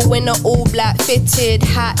jungle in an all black fitted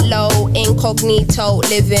hat low, incognito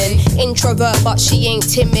living. Introvert but she ain't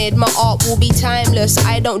timid. My art will be timeless,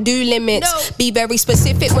 I don't do limits. Be very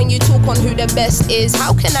specific when you talk on who the best is.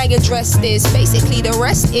 How can I address this? Basically the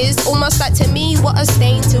rest is almost like to me what a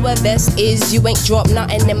stain to a vest is. You ain't dropped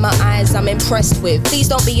nothing in my eyes I'm impressed with. Please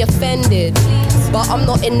don't be offended, but I'm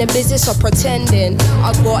not in the business of pretending.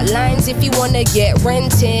 I got lines if you wanna get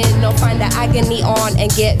renting, or find the agony on and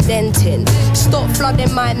get venting. Stop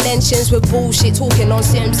flooding my mentions with bullshit, talking on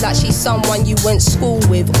Sims like she's someone you went school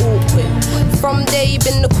with. Awkward. From day you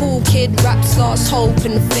been the cool kid, raps lost hope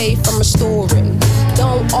and faith I'm restoring.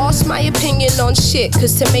 Don't ask my opinion on shit,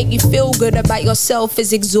 cause to make you feel good about yourself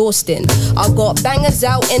is exhausting. I got bangers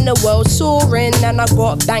out in the world soaring, and I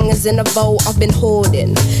got bangers in the vault I've been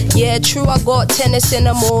hoarding. Yeah true, I got tennis in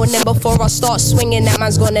the morning. Before I start swinging, that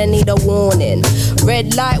man's gonna need a warning.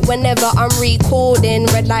 Red light whenever I'm recording.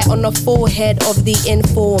 Red light on the forehead of the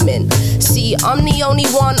informing. See, I'm the only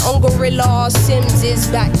one on Gorilla. Sims is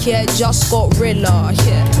back here, just got Rilla.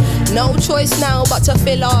 Yeah. No choice now but to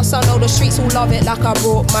fill us. I know the streets will love it like I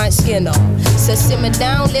brought my Skinner. So simmer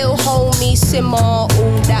down, little homie, simmer. All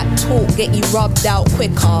that talk get you rubbed out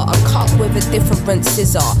quicker. I'm cut with a different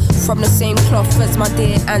scissor, from the same cloth as my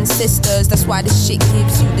dear ancestors. That's why this shit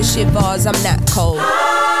gives you the shivers. I'm that cold.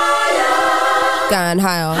 Higher. Going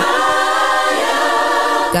higher.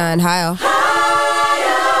 Higher. Going higher. Higher.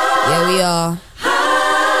 Yeah, we are.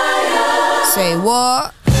 Higher. Say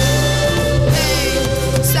what?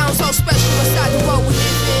 Sounds so special inside the world we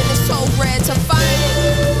live in. It's so rare to find it.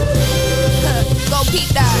 Go peep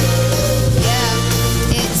that. Yeah,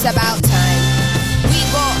 it's about time. We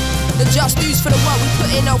got the just dues for the work we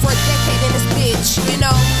put in over a decade in this bitch, you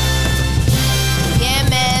know. Yeah,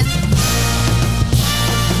 man.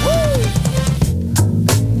 Woo!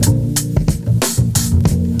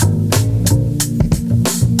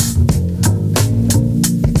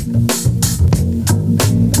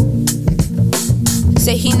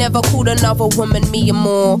 Say he never called another woman me or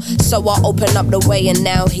more. So I opened up the way and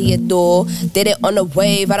now he adore. Did it on a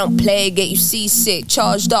wave, I don't play, get you seasick.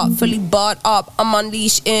 Charged up, fully barred up, I'm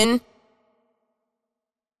unleashed in.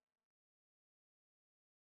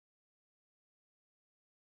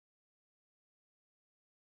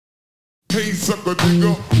 Hey sucker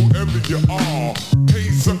nigga, whoever you are. Hey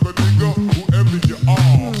sucker nigga, whoever you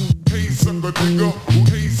are. Hey sucker nigga,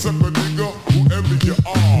 hey sucker nigga, whoever you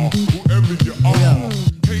are. Whoever you are.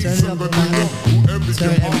 Hey sucker nigga, whoever you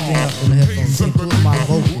are. Hey sucker nigga,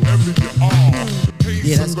 whoever you are.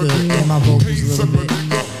 Yeah, that's good. And my vocals a little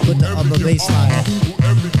bit. Put the upper bass line.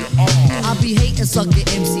 I be hating sucker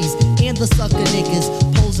MCs and the sucker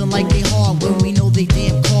niggas, posing like they hard when we know they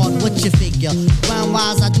damn hard. What you figure? Round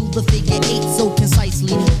wise, I do the figure 8 so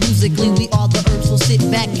concisely. Musically, we are the herbs, so sit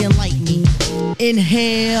back and like me.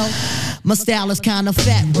 Inhale. My style is kinda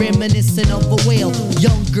fat, reminiscent of a whale.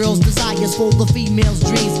 Young girls' desires for the female's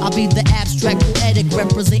dreams. I'll be the abstract poetic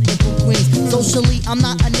representing from Queens. Socially, I'm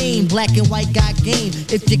not a name, black and white got game.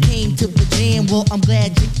 If you came to the jam, well, I'm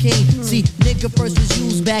glad you came. See, nigga first was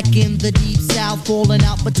used back in the deep south, falling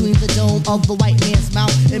out between the dome of the white man's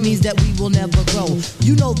mouth. It means that we will never grow.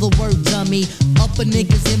 You know the word, dummy. Upper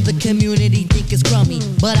niggas in the community think it's crummy,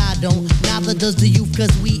 but I don't. Neither does the youth,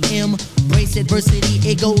 cause we embrace adversity.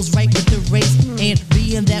 It goes right with the race, and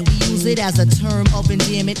being that we use it as a term of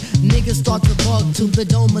endearment, niggas start to bug to the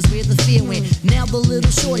dome is where the fear went. Now the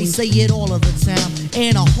little shorty say it all of the time,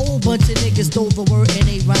 and a whole bunch of niggas stole the word and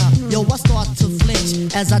they rhyme. Yo, I start to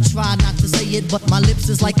flinch as I try not to say it, but my lips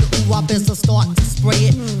is like a ooh-wop as I start to spray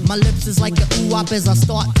it. My lips is like a ooh-wop as I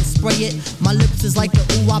start to spray it. My lips is like a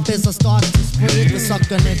ooh-wop as I start to spray it. The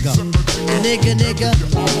sucker nigga, nigga,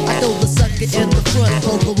 I throw the sucker in the front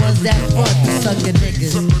for the ones that front. The sucker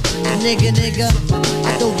niggas, nigga,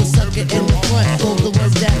 I throw the sucker in the front for the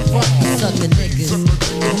ones that front. The sucker niggas,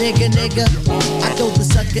 nigga, I throw the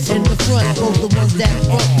sucker in the front for the ones that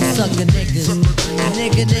front. The sucker niggas,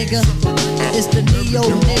 nigga, it's the neo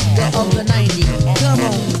nigga of the 90s. Come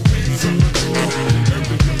on.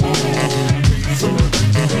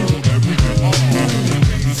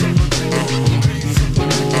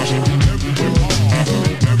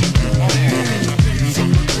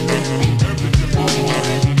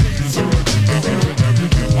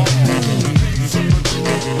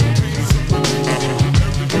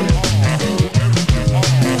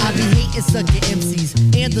 Sucker MCs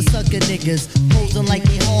and the sucker niggas, posing like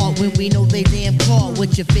they hard when we know they damn hard.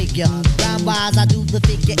 What you figure? Rhyme wise, I do the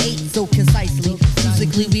figure 8 so concisely.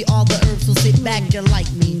 Musically, we all the herbs, so sit back and like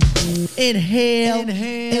me. Inhale.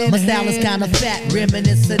 My style is kinda fat,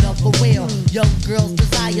 reminiscent of a whale. Young girls'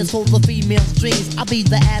 desires for the female's dreams. I'll be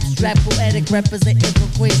the abstract poetic representing for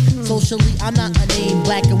Queens. Socially, I'm not a name,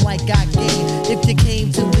 black and white got game. If you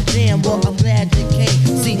came to the jam, well, I'm glad you came.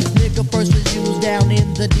 See, nigga first was used down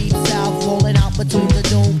in the deep south, rolling out between the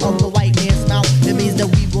dome of the white man's mouth. It means that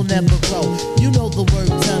we will never grow. You know the word,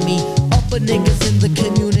 tummy. Upper niggas in the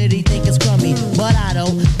community think it's crummy, but I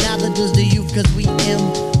don't. Neither does the youth, cause we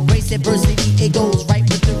embrace adversity. It goes right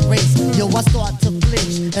with the race. Yo, I start to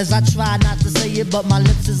flinch as I try not to say it, but my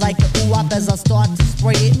lips is like a ooh-wop as I start to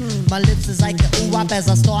spray it. My lips is like a ooh-wop as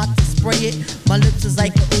I start to spray it. My lips is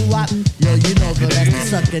like a ooh-wop. Yo, you know that that's the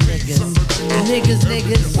sucker niggas. Niggas,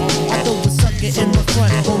 I throw the sucker in the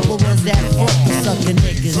front for the ones that front. The sucker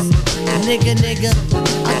niggas. Nigga,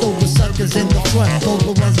 I throw the suckers in the front for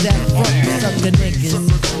the ones that front. The sucker niggas.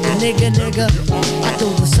 Nigga, I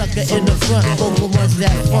throw the sucker in the front for the ones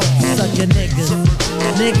that front. The sucker niggas.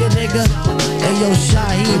 Nigga, hey yo,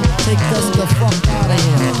 Shaheed, take us the fuck out of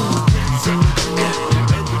here.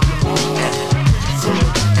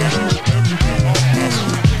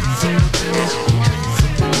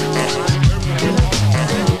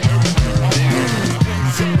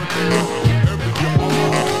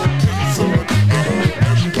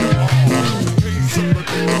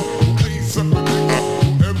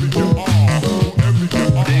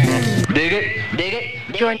 it, dig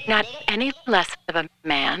it. You're not any less of a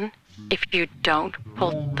man if you don't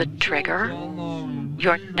pull the trigger.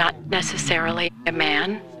 You're not necessarily a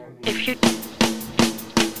man if you...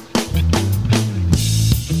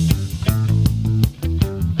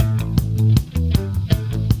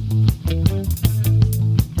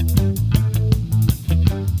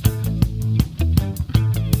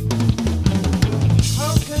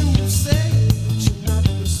 How can you say that you're not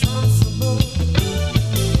responsible?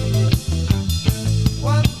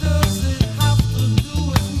 What does it have to do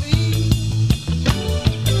with me?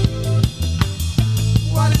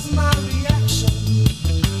 What is my reaction?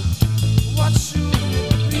 What should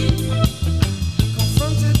it be?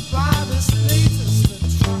 Confronted by this latest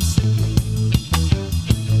atrocity,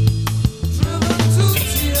 driven to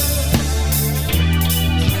tears,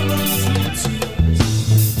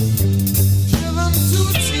 driven to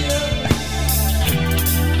tears.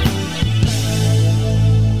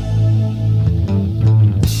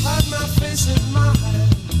 Hide my face in my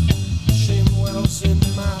hand, shame wells in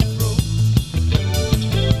my throat.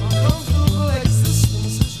 My comfortable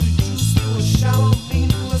existence is reduced to a shallow,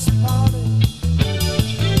 meaningless party.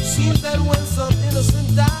 Seems that when some innocent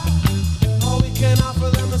die, all we can offer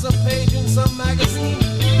them is a page in some magazine.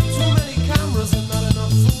 Too many cameras and not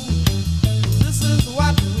enough food. This is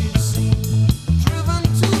what we've seen. Driven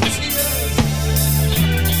to tears.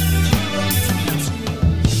 Driven to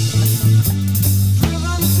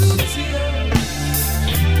tears.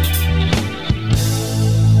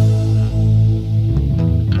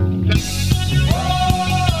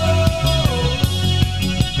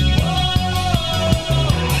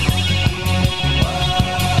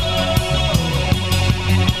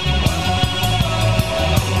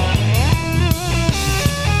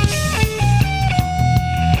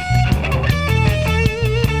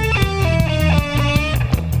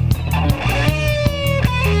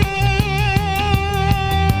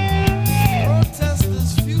 Protest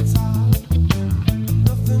is futile.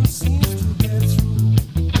 Nothing seems to get through.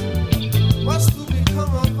 What's to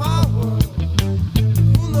become of our world?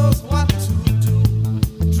 Who knows what to do?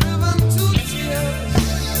 Driven to tears.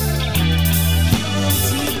 Driven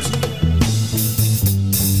to tears.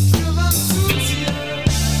 Driven to tears.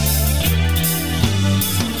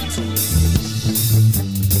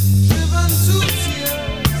 Driven to tears.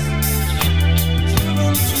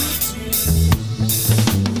 Driven to tears.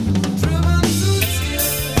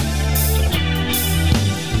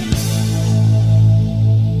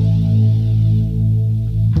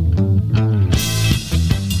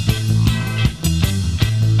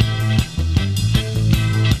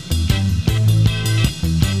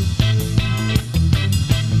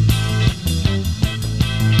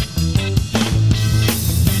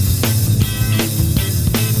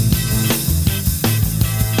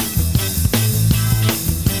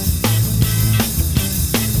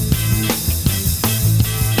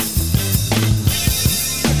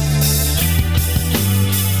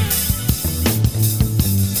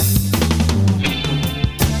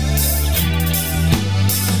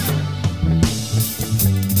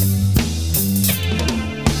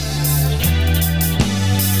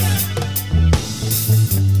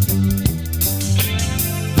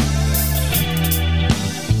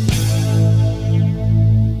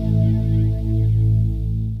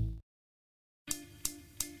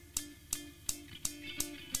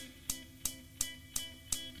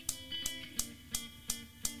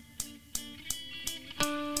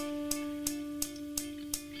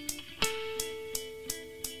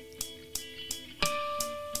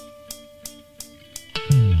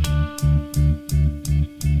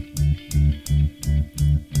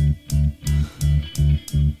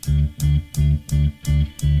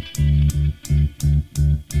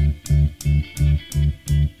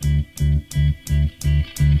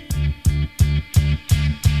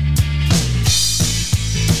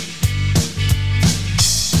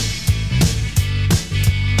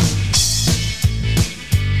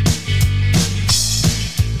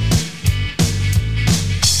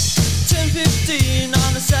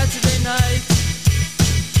 On a Saturday night,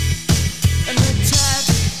 and the tap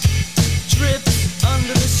drips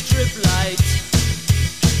under the strip light,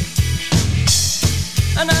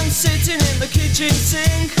 and I'm sitting in the kitchen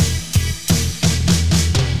sink,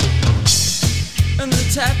 and the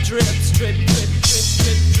tap drips, drip, drip, drip,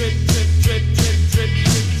 drip, drip, drip, drip, drip, drip,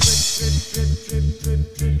 drip, drip, drip, drip, drip, drip,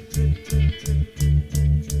 drip, drip, drip, drip.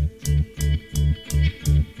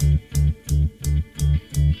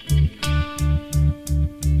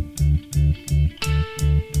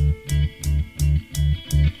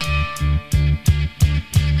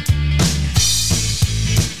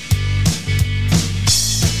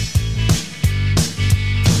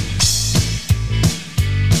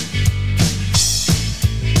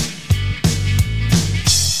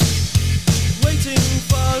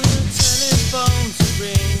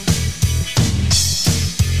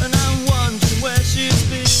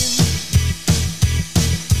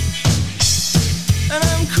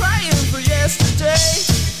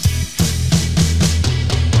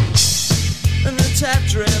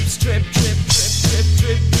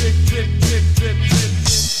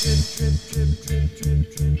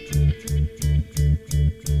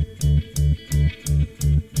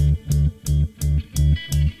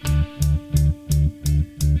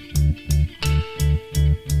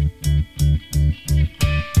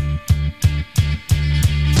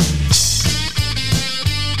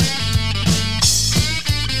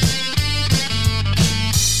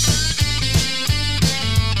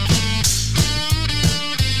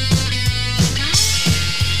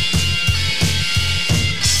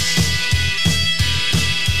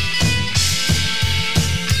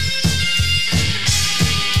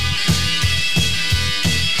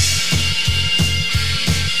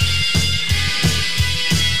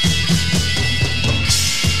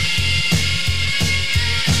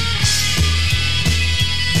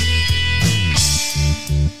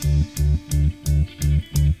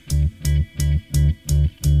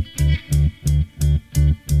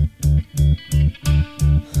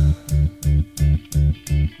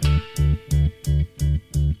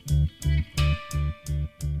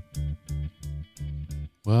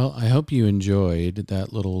 Well, I hope you enjoyed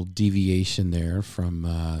that little deviation there from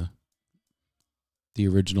the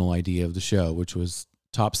original idea of the show, which was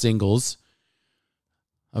top singles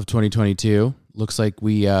of 2022. Looks like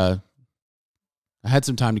I had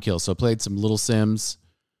some time to kill, so I played some Little Sims,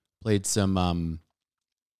 played some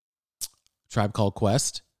Tribe Called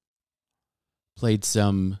Quest, played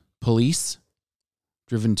some Police,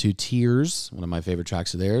 Driven to Tears, one of my favorite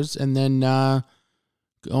tracks of theirs, and then going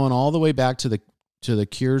all the way back to the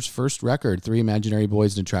Cure's first record, Three Imaginary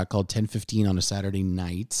Boys, and a track called 10:15 on a Saturday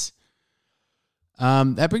Night.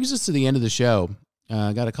 That brings us to the end of the show.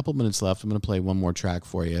 I got a couple minutes left. I'm going to play one more track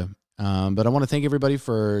for you. But I want to thank everybody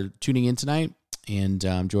for tuning in tonight and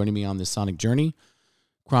joining me on this sonic journey,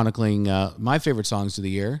 chronicling my favorite songs of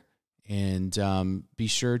the year. And be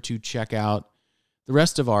sure to check out the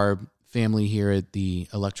rest of our family here at the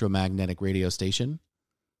Electromagnetic Radio Station.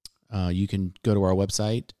 You can go to our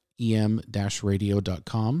website,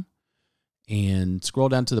 em-radio.com, and scroll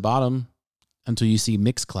down to the bottom until you see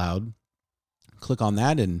Mixcloud. Click on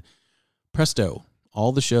that, and presto,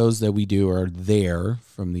 all the shows that we do are there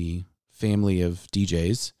from the family of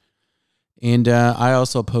DJs. And I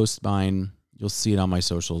also post mine. You'll see it on my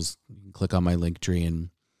socials. You can click on my link tree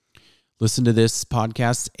and listen to this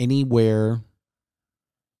podcast anywhere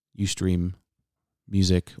you stream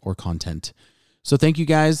music or content. So thank you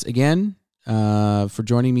guys again for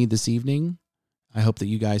joining me this evening. I hope that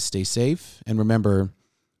you guys stay safe. And remember,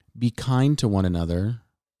 be kind to one another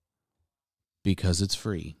because it's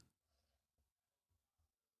free.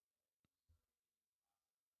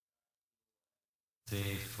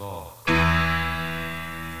 Take 4.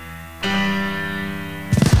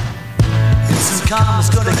 Some karma's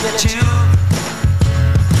gonna get you,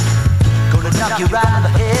 gonna knock you right in the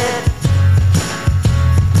head.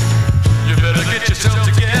 You better get yourself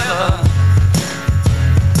together,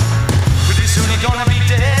 pretty soon you're gonna be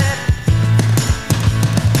dead.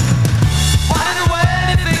 What in the world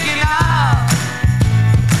you thinking of?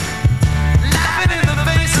 Laughing in the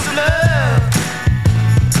face of love.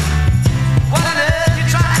 What on earth you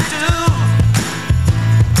trying to do?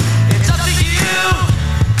 It's up to you.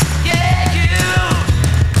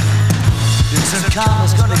 Some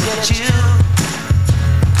karma's gonna get you,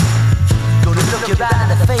 gonna look you right in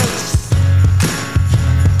the face.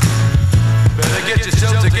 Better get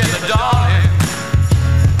yourself together, darling.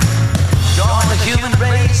 Join the human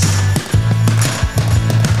race.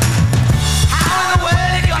 How in the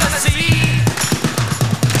world you gonna see?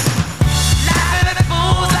 Laughing at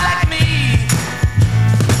fools like me.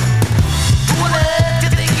 Who on earth do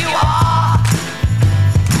you think you are?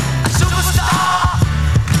 A superstar?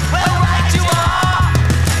 Well, right you are,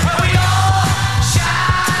 where we all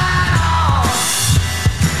shine on,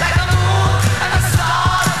 like the moon and the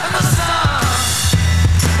stars and the sun,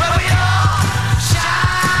 where we all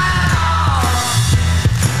shine on.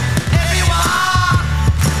 Everyone,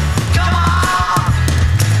 come on.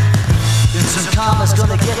 Then some karma's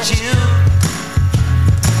gonna get you,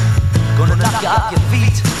 gonna knock you off your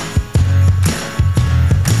feet.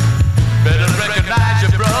 Better recognize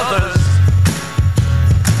your brothers.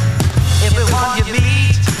 Everyone you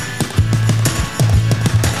meet.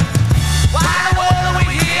 Why in the world are we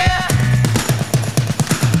here?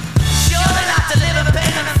 Surely not to live in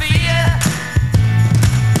pain and fear.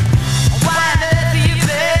 Why on earth are you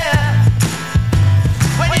there?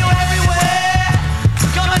 When you're everywhere,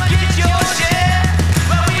 come and get your share.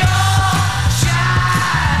 Where we all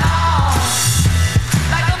shine on,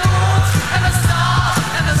 like the moon and the stars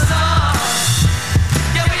and the sun.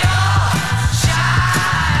 Yeah, we all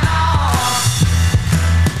shine on.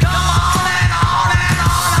 Come on and on and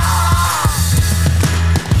on and on.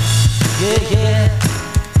 Yeah, yeah.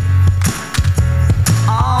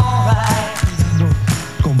 All right.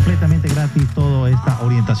 Completamente gratis toda esta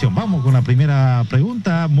orientación. Vamos con la primera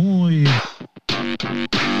pregunta. Muy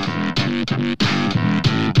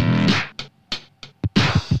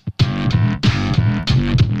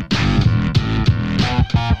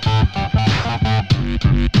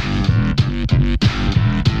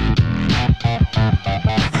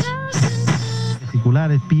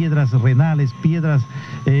vesiculares, piedras renales, piedras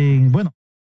bueno.